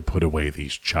time for you to put away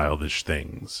these childish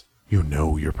things. You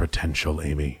know your potential,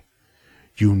 Amy.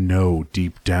 You know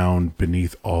deep down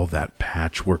beneath all that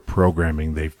patchwork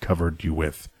programming they've covered you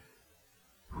with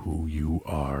who you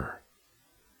are.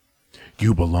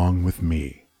 You belong with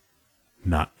me,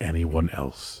 not anyone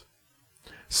else.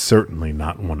 Certainly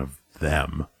not one of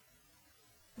them.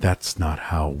 That's not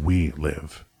how we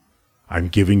live. I'm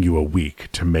giving you a week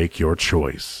to make your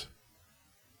choice,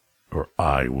 or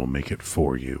I will make it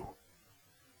for you.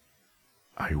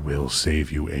 I will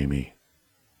save you, Amy.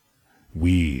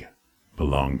 We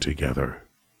belong together.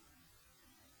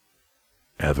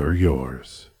 Ever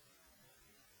yours,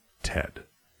 Ted.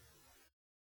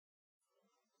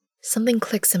 Something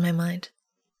clicks in my mind.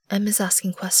 Em is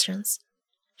asking questions.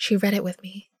 She read it with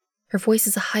me. Her voice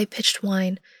is a high-pitched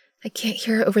whine. I can't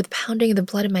hear it over the pounding of the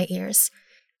blood in my ears.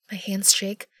 My hands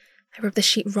shake. I rub the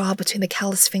sheet raw between the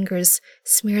calloused fingers,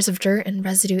 smears of dirt and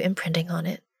residue imprinting on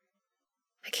it.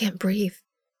 I can't breathe.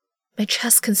 My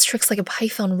chest constricts like a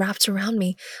python wrapped around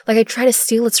me, like I try to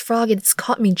steal its frog and it's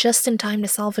caught me just in time to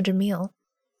salvage a meal.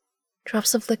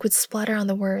 Drops of liquid splatter on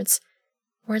the words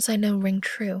I know ring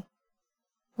true,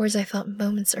 words I thought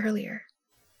moments earlier.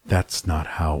 That's not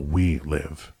how we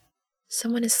live.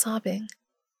 Someone is sobbing.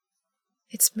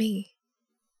 It's me.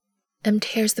 Em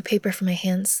tears the paper from my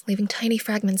hands, leaving tiny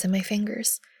fragments in my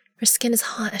fingers. Her skin is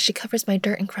hot as she covers my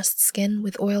dirt-encrusted skin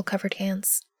with oil-covered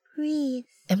hands. Breathe.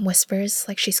 Em whispers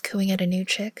like she's cooing at a new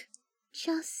chick.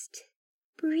 Just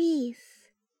breathe.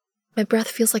 My breath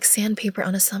feels like sandpaper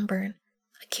on a sunburn.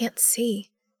 I can't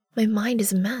see. My mind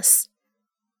is a mess.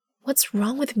 What's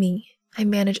wrong with me? I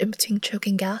manage in between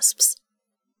choking gasps.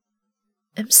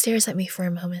 Em stares at me for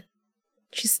a moment.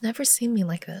 She's never seen me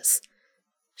like this.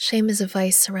 Shame is a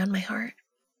vice around my heart.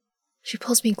 She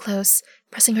pulls me close,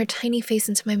 pressing her tiny face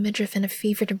into my midriff in a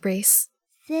fevered embrace.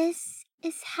 This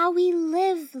is how we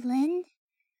live, Lynn.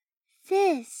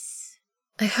 This.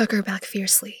 I hug her back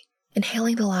fiercely,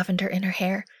 inhaling the lavender in her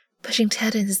hair, pushing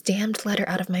Ted and his damned letter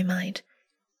out of my mind.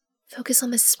 Focus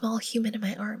on this small human in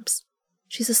my arms.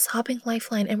 She's a sobbing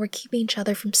lifeline, and we're keeping each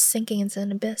other from sinking into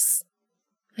an abyss.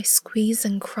 I squeeze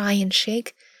and cry and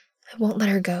shake. I won't let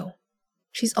her go.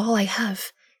 She's all I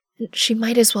have, and she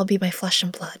might as well be my flesh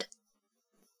and blood.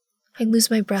 I lose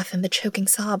my breath in the choking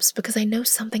sobs because I know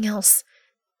something else.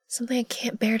 Something I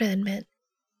can't bear to admit.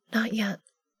 Not yet.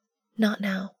 Not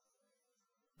now.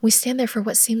 We stand there for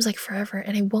what seems like forever,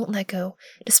 and I won't let go,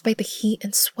 despite the heat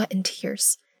and sweat and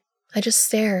tears. I just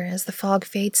stare as the fog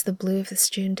fades to the blue of this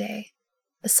June day.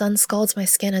 The sun scalds my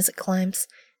skin as it climbs.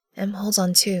 Em holds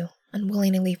on too,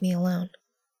 unwilling to leave me alone.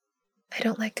 I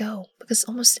don't let go, because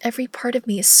almost every part of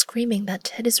me is screaming that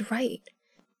Ted is right.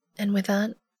 And with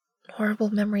that,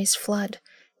 horrible memories flood,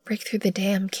 break through the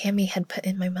dam Cammy had put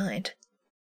in my mind.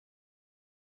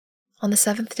 On the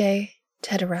 7th day,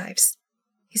 Ted arrives.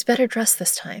 He's better dressed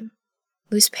this time.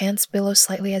 Loose pants billow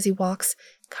slightly as he walks,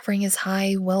 covering his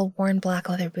high, well-worn black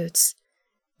leather boots.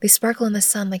 They sparkle in the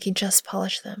sun like he just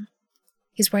polished them.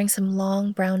 He's wearing some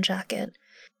long brown jacket.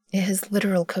 It has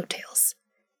literal coattails.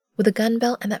 With a gun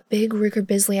belt and that big Ruger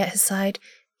Bisley at his side,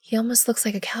 he almost looks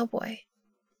like a cowboy.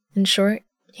 In short,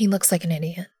 he looks like an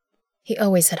idiot. He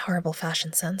always had horrible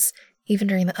fashion sense, even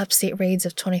during the upstate raids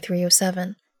of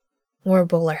 2307. Wore a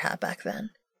bowler hat back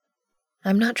then.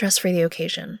 I'm not dressed for the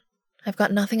occasion. I've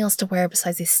got nothing else to wear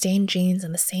besides these stained jeans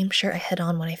and the same shirt I had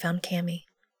on when I found Cammy.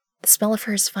 The smell of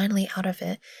her is finally out of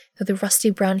it, though the rusty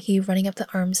brown hue running up the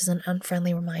arms is an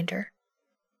unfriendly reminder.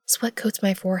 Sweat coats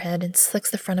my forehead and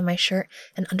slicks the front of my shirt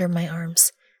and under my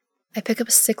arms. I pick up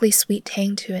a sickly sweet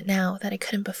tang to it now that I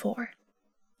couldn't before.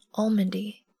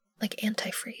 Almondy, like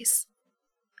antifreeze.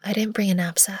 I didn't bring a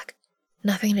knapsack.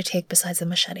 Nothing to take besides the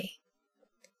machete.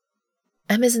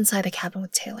 Emma's inside the cabin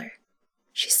with Taylor.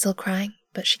 She's still crying,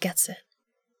 but she gets it.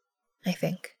 I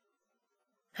think.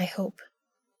 I hope.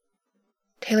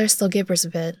 Taylor still gibbers a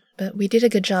bit, but we did a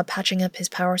good job patching up his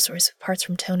power source with parts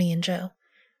from Tony and Joe.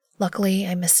 Luckily,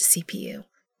 I missed his CPU.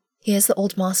 He has the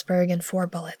old Mossberg and 4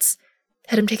 bullets.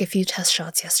 Had him take a few test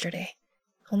shots yesterday.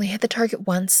 Only hit the target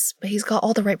once, but he's got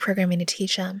all the right programming to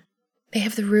teach Em. They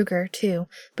have the Ruger, too,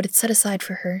 but it's set aside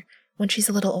for her when she's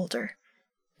a little older.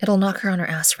 It'll knock her on her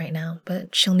ass right now,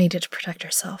 but she'll need it to protect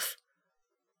herself.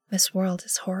 This world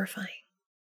is horrifying.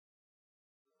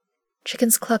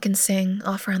 Chickens cluck and sing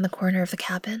off around the corner of the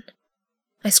cabin.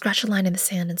 I scratch a line in the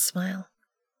sand and smile.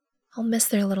 I'll miss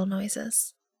their little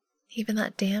noises. Even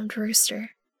that damned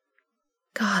rooster.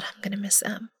 God, I'm gonna miss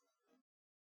Em.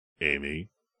 Amy?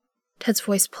 Ted's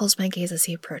voice pulls my gaze as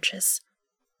he approaches.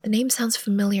 The name sounds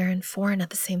familiar and foreign at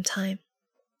the same time.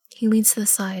 He leans to the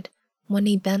side, one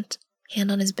knee bent,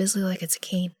 hand on his Bisley like it's a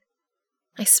cane.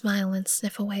 I smile and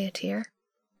sniff away a tear.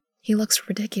 He looks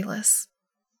ridiculous.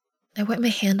 I wipe my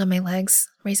hand on my legs,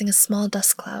 raising a small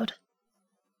dust cloud.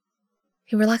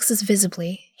 He relaxes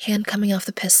visibly, hand coming off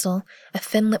the pistol, a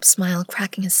thin-lipped smile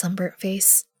cracking his sunburnt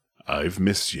face. I've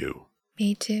missed you.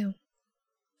 Me too.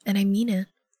 And I mean it.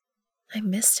 I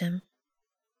missed him.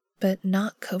 But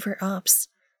not covert ops.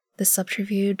 The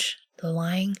subterfuge, the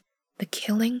lying, the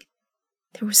killing.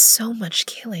 There was so much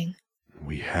killing.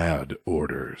 We had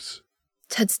orders.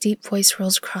 Ted's deep voice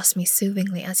rolls across me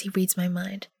soothingly as he reads my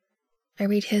mind. I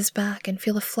read his back and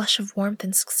feel a flush of warmth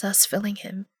and success filling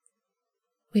him.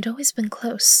 We'd always been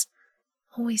close.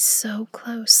 Always so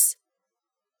close.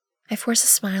 I force a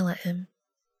smile at him.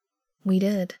 We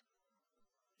did.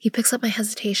 He picks up my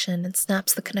hesitation and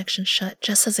snaps the connection shut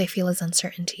just as I feel his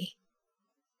uncertainty.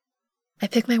 I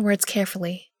pick my words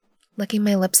carefully, licking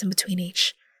my lips in between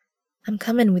each. I'm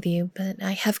coming with you, but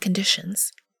I have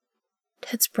conditions.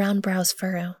 Ted's brown brows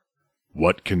furrow.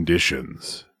 What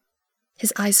conditions?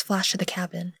 His eyes flash to the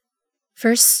cabin.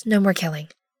 First, no more killing.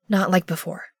 Not like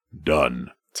before.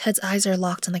 Done. Ted's eyes are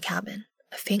locked on the cabin,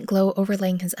 a faint glow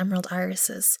overlaying his emerald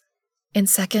irises. And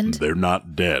second, They're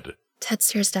not dead. Ted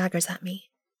stares daggers at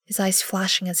me, his eyes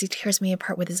flashing as he tears me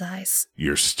apart with his eyes.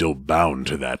 You're still bound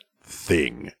to that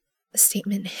thing. The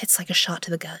statement hits like a shot to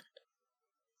the gut.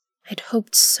 I'd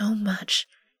hoped so much.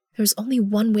 There was only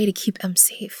one way to keep Em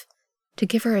safe, to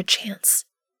give her a chance.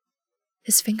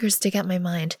 His fingers dig at my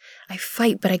mind. I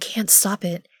fight, but I can't stop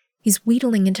it. He's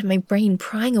wheedling into my brain,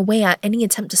 prying away at any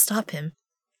attempt to stop him.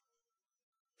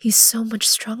 He's so much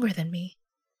stronger than me.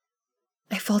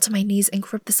 I fall to my knees and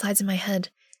grip the sides of my head.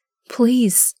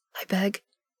 Please, I beg.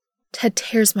 Ted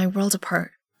tears my world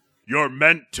apart. You're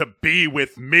meant to be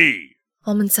with me.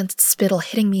 Almond-scented spittle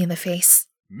hitting me in the face.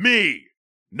 Me,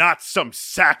 not some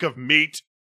sack of meat.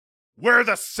 We're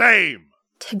the same.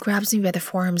 Ted grabs me by the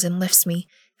forearms and lifts me,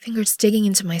 fingers digging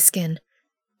into my skin.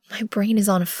 My brain is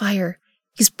on fire.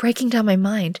 He's breaking down my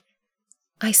mind.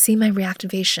 I see my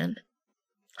reactivation.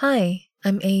 Hi,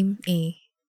 I'm Amy.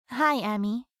 Hi,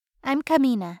 Amy. I'm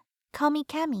Kamina. Call me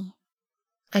Cami.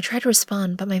 I try to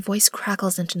respond, but my voice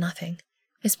crackles into nothing.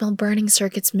 I smell burning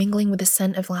circuits mingling with the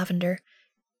scent of lavender.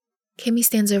 Kimmy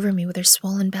stands over me with her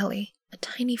swollen belly, a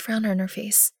tiny frown on her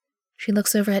face. She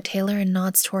looks over at Taylor and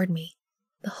nods toward me.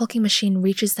 The hulking machine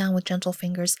reaches down with gentle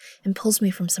fingers and pulls me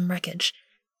from some wreckage.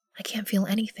 I can't feel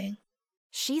anything.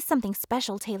 She's something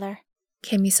special, Taylor.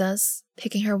 Kimmy says,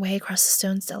 picking her way across the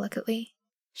stones delicately.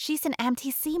 She's an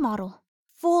MTC model.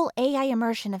 Full AI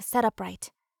immersion if set up right.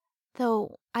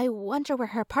 Though, I wonder where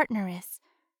her partner is.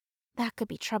 That could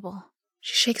be trouble.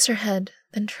 She shakes her head,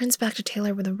 then turns back to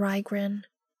Taylor with a wry grin.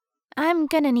 I'm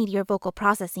gonna need your vocal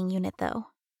processing unit, though.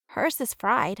 Hers is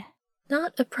fried.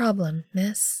 Not a problem,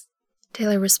 miss.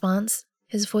 Taylor responds,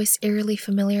 his voice eerily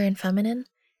familiar and feminine.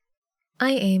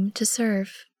 I aim to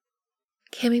serve.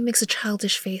 Cammy makes a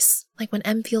childish face, like when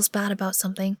Em feels bad about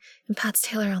something and pats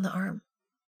Taylor on the arm.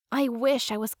 I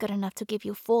wish I was good enough to give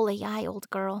you full AI, old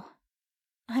girl.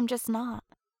 I'm just not.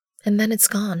 And then it's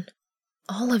gone.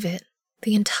 All of it.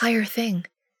 The entire thing.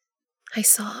 I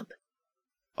sob.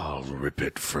 I'll rip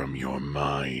it from your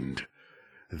mind.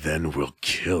 Then we'll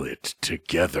kill it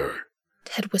together.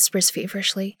 Ted whispers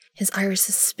feverishly, his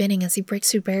irises spinning as he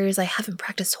breaks through barriers I haven't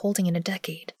practiced holding in a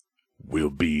decade. We'll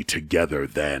be together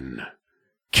then.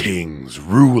 Kings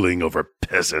ruling over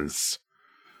peasants.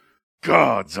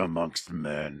 Gods amongst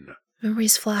men.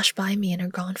 Memories flash by me and are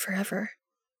gone forever.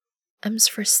 Em's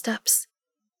first steps.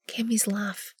 Cammy's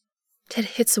laugh. Ted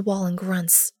hits the wall and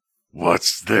grunts.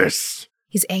 What's this?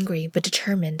 He's angry but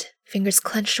determined, fingers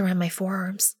clenched around my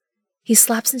forearms. He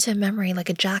slaps into a memory like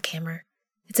a jackhammer.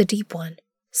 It's a deep one,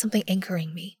 something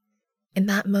anchoring me. In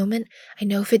that moment, I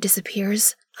know if it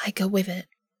disappears, I go with it.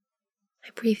 I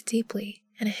breathe deeply,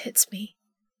 and it hits me.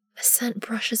 A scent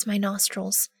brushes my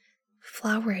nostrils,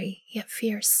 flowery yet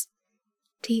fierce,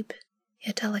 deep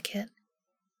yet delicate.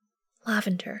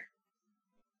 Lavender.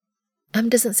 Em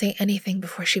doesn't say anything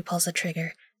before she pulls the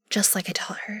trigger, just like I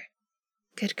taught her.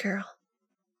 Good girl.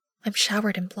 I'm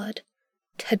showered in blood.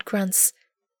 Ted grunts.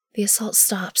 The assault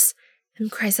stops. Em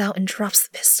cries out and drops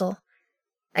the pistol.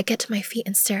 I get to my feet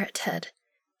and stare at Ted.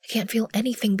 I can't feel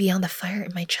anything beyond the fire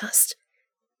in my chest.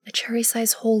 A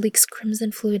cherry-sized hole leaks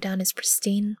crimson fluid down his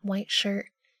pristine white shirt.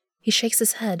 He shakes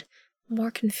his head,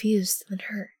 more confused than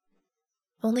hurt.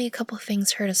 Only a couple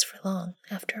things hurt us for long,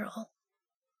 after all.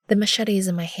 The machete is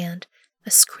in my hand,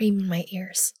 a scream in my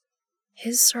ears.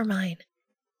 His or mine?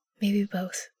 Maybe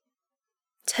both.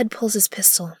 Ted pulls his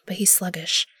pistol, but he's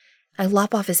sluggish. I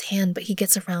lop off his hand, but he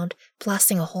gets around,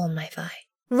 blasting a hole in my thigh.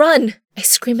 Run! I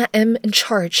scream at Em and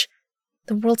charge.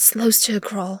 The world slows to a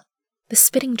crawl. The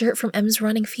spitting dirt from Em's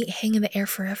running feet hang in the air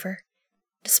forever.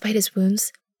 Despite his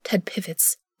wounds, Ted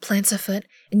pivots, plants a foot,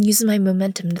 and uses my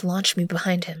momentum to launch me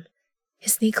behind him.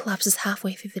 His knee collapses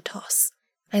halfway through the toss.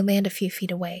 I land a few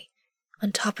feet away,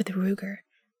 on top of the Ruger.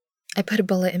 I put a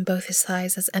bullet in both his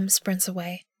thighs as Em sprints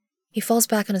away. He falls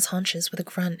back on his haunches with a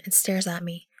grunt and stares at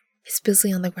me, his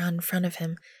bisley on the ground in front of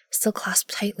him, still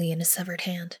clasped tightly in his severed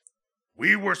hand.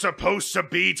 We were supposed to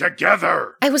be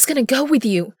together! I was gonna go with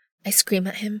you! I scream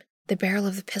at him, the barrel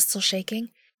of the pistol shaking.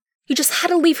 You just had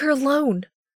to leave her alone!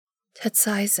 Ted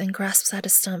sighs and grasps at a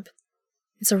stump.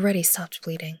 It's already stopped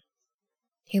bleeding.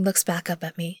 He looks back up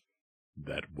at me.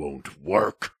 That won't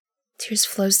work. Tears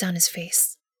flows down his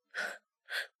face.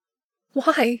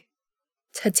 Why?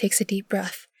 Ted takes a deep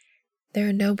breath. There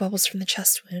are no bubbles from the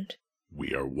chest wound.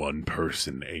 We are one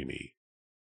person, Amy.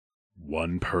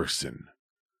 One person.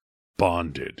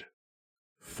 Bonded.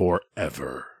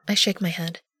 Forever. I shake my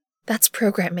head. That's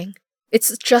programming.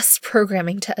 It's just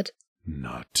programming, Ted.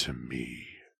 Not to me.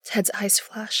 Ted's eyes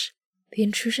flash. The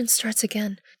intrusion starts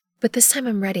again, but this time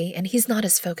I'm ready, and he's not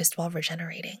as focused while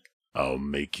regenerating. I'll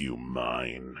make you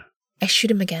mine. I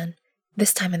shoot him again,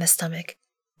 this time in the stomach.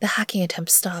 The hacking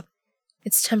attempts stop.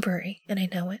 It's temporary, and I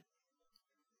know it.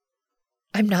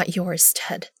 I'm not yours,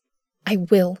 Ted. I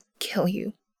will kill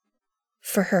you.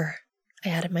 For her, I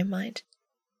add in my mind.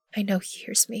 I know he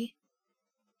hears me.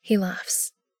 He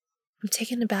laughs. I'm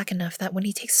taken aback enough that when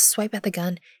he takes a swipe at the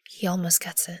gun, he almost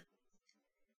gets it.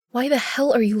 Why the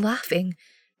hell are you laughing?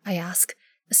 I ask,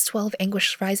 a swell of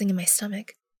anguish rising in my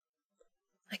stomach.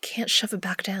 I can't shove it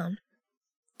back down.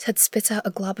 Ted spits out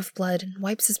a glob of blood and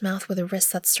wipes his mouth with a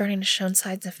wrist that's starting to show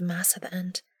signs of a mass at the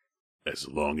end. As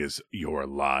long as you're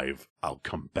alive, I'll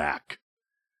come back.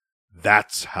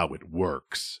 That's how it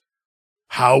works.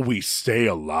 How we stay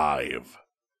alive.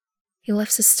 He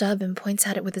lifts his stub and points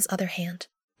at it with his other hand.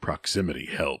 Proximity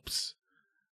helps.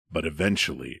 But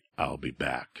eventually, I'll be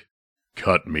back.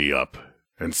 Cut me up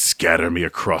and scatter me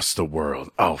across the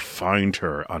world. I'll find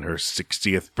her on her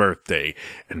 60th birthday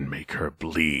and make her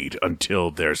bleed until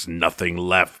there's nothing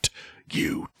left,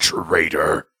 you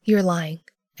traitor. You're lying,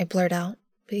 I blurt out,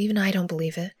 but even I don't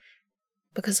believe it.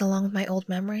 Because along with my old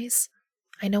memories,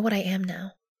 I know what I am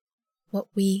now. What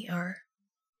we are.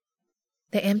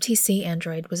 The MTC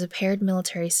android was a paired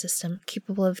military system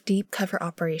capable of deep cover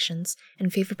operations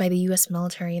and favored by the US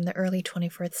military in the early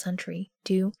 21st century,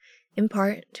 due, in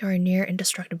part, to our near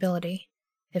indestructibility.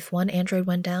 If one android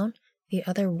went down, the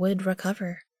other would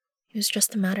recover. It was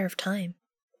just a matter of time.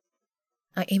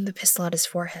 I aimed the pistol at his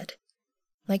forehead.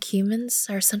 Like humans,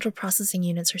 our central processing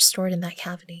units are stored in that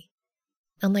cavity.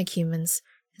 Unlike humans,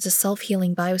 it's a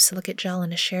self-healing biosilicate gel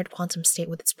in a shared quantum state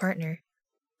with its partner.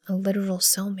 A literal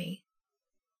soulmate.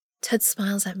 Ted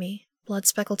smiles at me,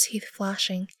 blood-speckled teeth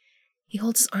flashing. He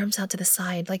holds his arms out to the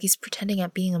side like he's pretending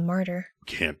at being a martyr.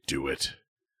 Can't do it.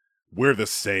 We're the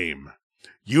same.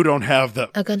 You don't have the...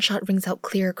 A gunshot rings out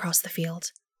clear across the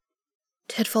field.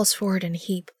 Ted falls forward in a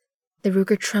heap. The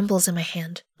Ruger trembles in my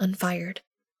hand, unfired.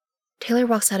 Taylor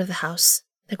walks out of the house,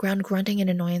 the ground grunting in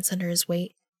annoyance under his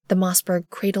weight, the Mossberg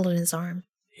cradled in his arm.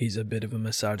 He's a bit of a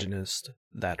misogynist,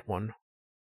 that one.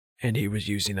 And he was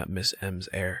using up Miss M's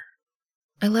air.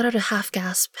 I let out a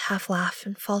half-gasp, half-laugh,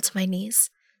 and fall to my knees.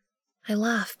 I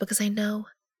laugh because I know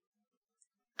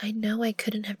I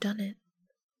couldn't have done it.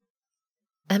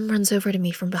 Em runs over to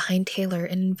me from behind Taylor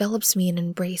and envelops me in an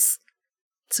embrace.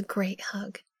 It's a great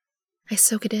hug. I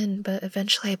soak it in, but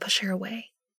eventually I push her away.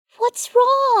 What's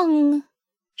wrong?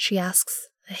 She asks,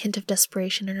 a hint of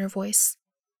desperation in her voice.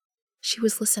 She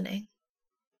was listening.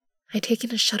 I take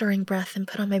in a shuddering breath and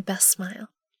put on my best smile.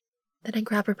 Then I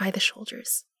grab her by the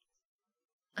shoulders.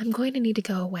 I'm going to need to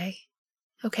go away.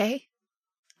 Okay?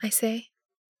 I say.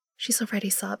 She's already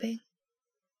sobbing.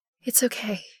 It's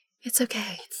okay. It's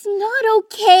okay. It's not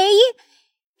okay.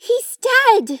 He's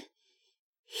dead.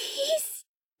 He's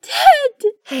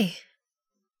dead. Hey.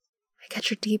 I catch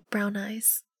her deep brown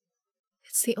eyes.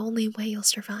 It's the only way you'll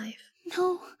survive.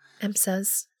 No. Em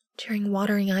says, tearing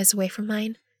watering eyes away from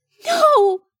mine.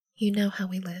 No! You know how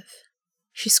we live.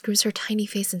 She screws her tiny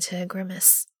face into a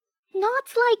grimace. Not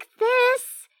like this.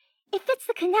 If it's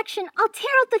the connection, I'll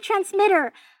tear out the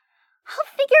transmitter.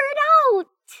 I'll figure it out.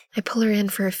 I pull her in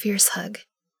for a fierce hug.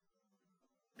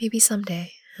 Maybe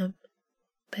someday,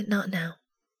 but not now.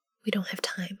 We don't have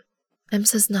time. Em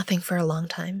says nothing for a long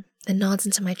time, then nods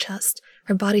into my chest,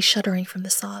 her body shuddering from the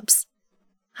sobs.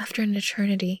 After an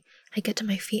eternity, I get to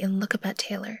my feet and look up at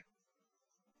Taylor.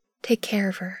 Take care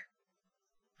of her.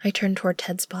 I turn toward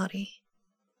Ted's body.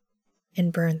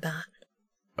 And burn that.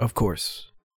 Of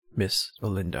course, Miss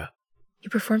Melinda. He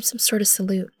performs some sort of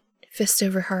salute, fist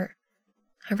over heart.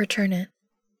 I return it.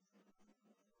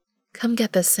 Come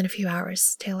get this in a few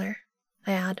hours, Taylor,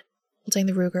 I add, holding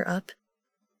the Ruger up.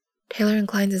 Taylor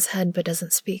inclines his head but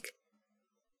doesn't speak.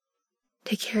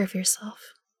 Take care of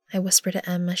yourself, I whisper to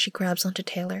Em as she grabs onto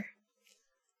Taylor.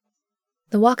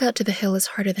 The walk out to the hill is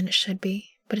harder than it should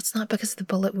be, but it's not because of the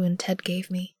bullet wound Ted gave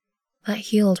me. That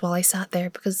healed while I sat there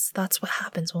because that's what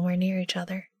happens when we're near each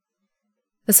other.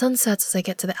 The sun sets as I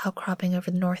get to the outcropping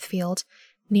over the north field,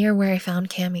 near where I found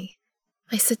Cammy.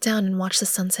 I sit down and watch the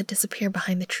sunset disappear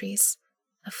behind the trees,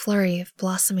 a flurry of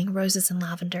blossoming roses and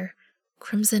lavender,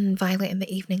 crimson and violet in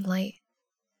the evening light.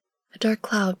 A dark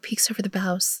cloud peeks over the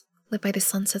boughs, lit by the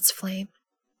sunset's flame.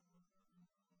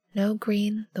 No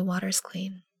green, the water's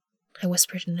clean, I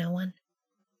whisper to no one.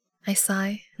 I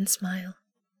sigh and smile.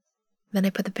 Then I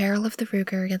put the barrel of the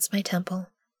Ruger against my temple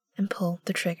and pull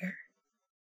the trigger.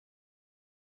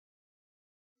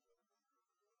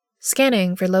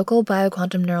 Scanning for local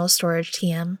bioquantum neural storage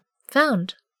TM.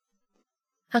 Found.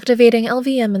 Activating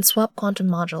LVM and swap quantum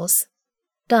modules.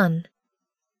 Done.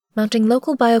 Mounting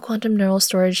local bioquantum neural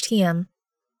storage TM.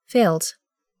 Failed.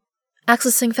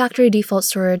 Accessing factory default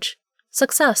storage.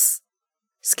 Success.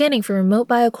 Scanning for remote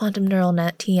bioquantum neural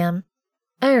net TM.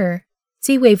 Error.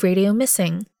 Z-wave radio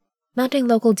missing. Mounting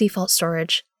local default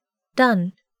storage.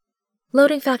 Done.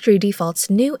 Loading factory defaults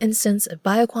new instance of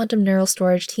bioquantum neural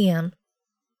storage TM.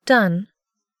 Done.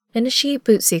 Initiate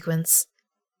boot sequence.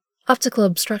 Optical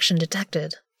obstruction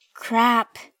detected.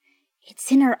 Crap. It's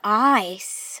in her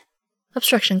eyes.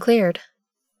 Obstruction cleared.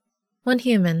 One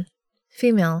human.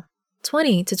 Female.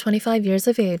 20 to 25 years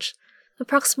of age.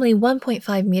 Approximately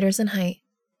 1.5 meters in height.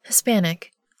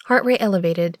 Hispanic. Heart rate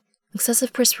elevated.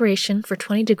 Excessive perspiration for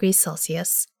 20 degrees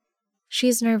Celsius. She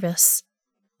is nervous.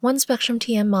 1 Spectrum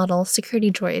TM model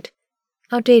security droid.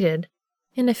 Outdated.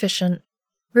 Inefficient.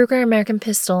 Ruger American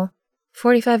pistol.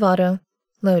 45 auto.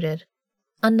 Loaded.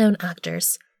 Unknown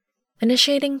actors.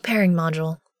 Initiating pairing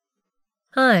module.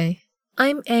 Hi,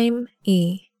 I'm Aim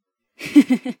E.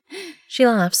 She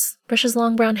laughs, brushes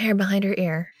long brown hair behind her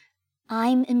ear.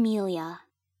 I'm Amelia.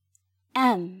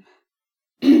 M.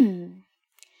 Can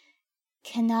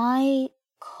I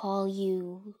call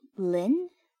you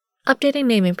Lynn? Updating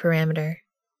naming parameter.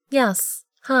 Yes,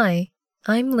 hi,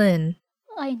 I'm Lynn.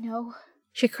 I know.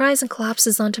 She cries and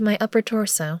collapses onto my upper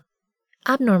torso.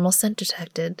 Abnormal scent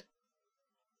detected.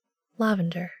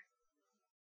 Lavender.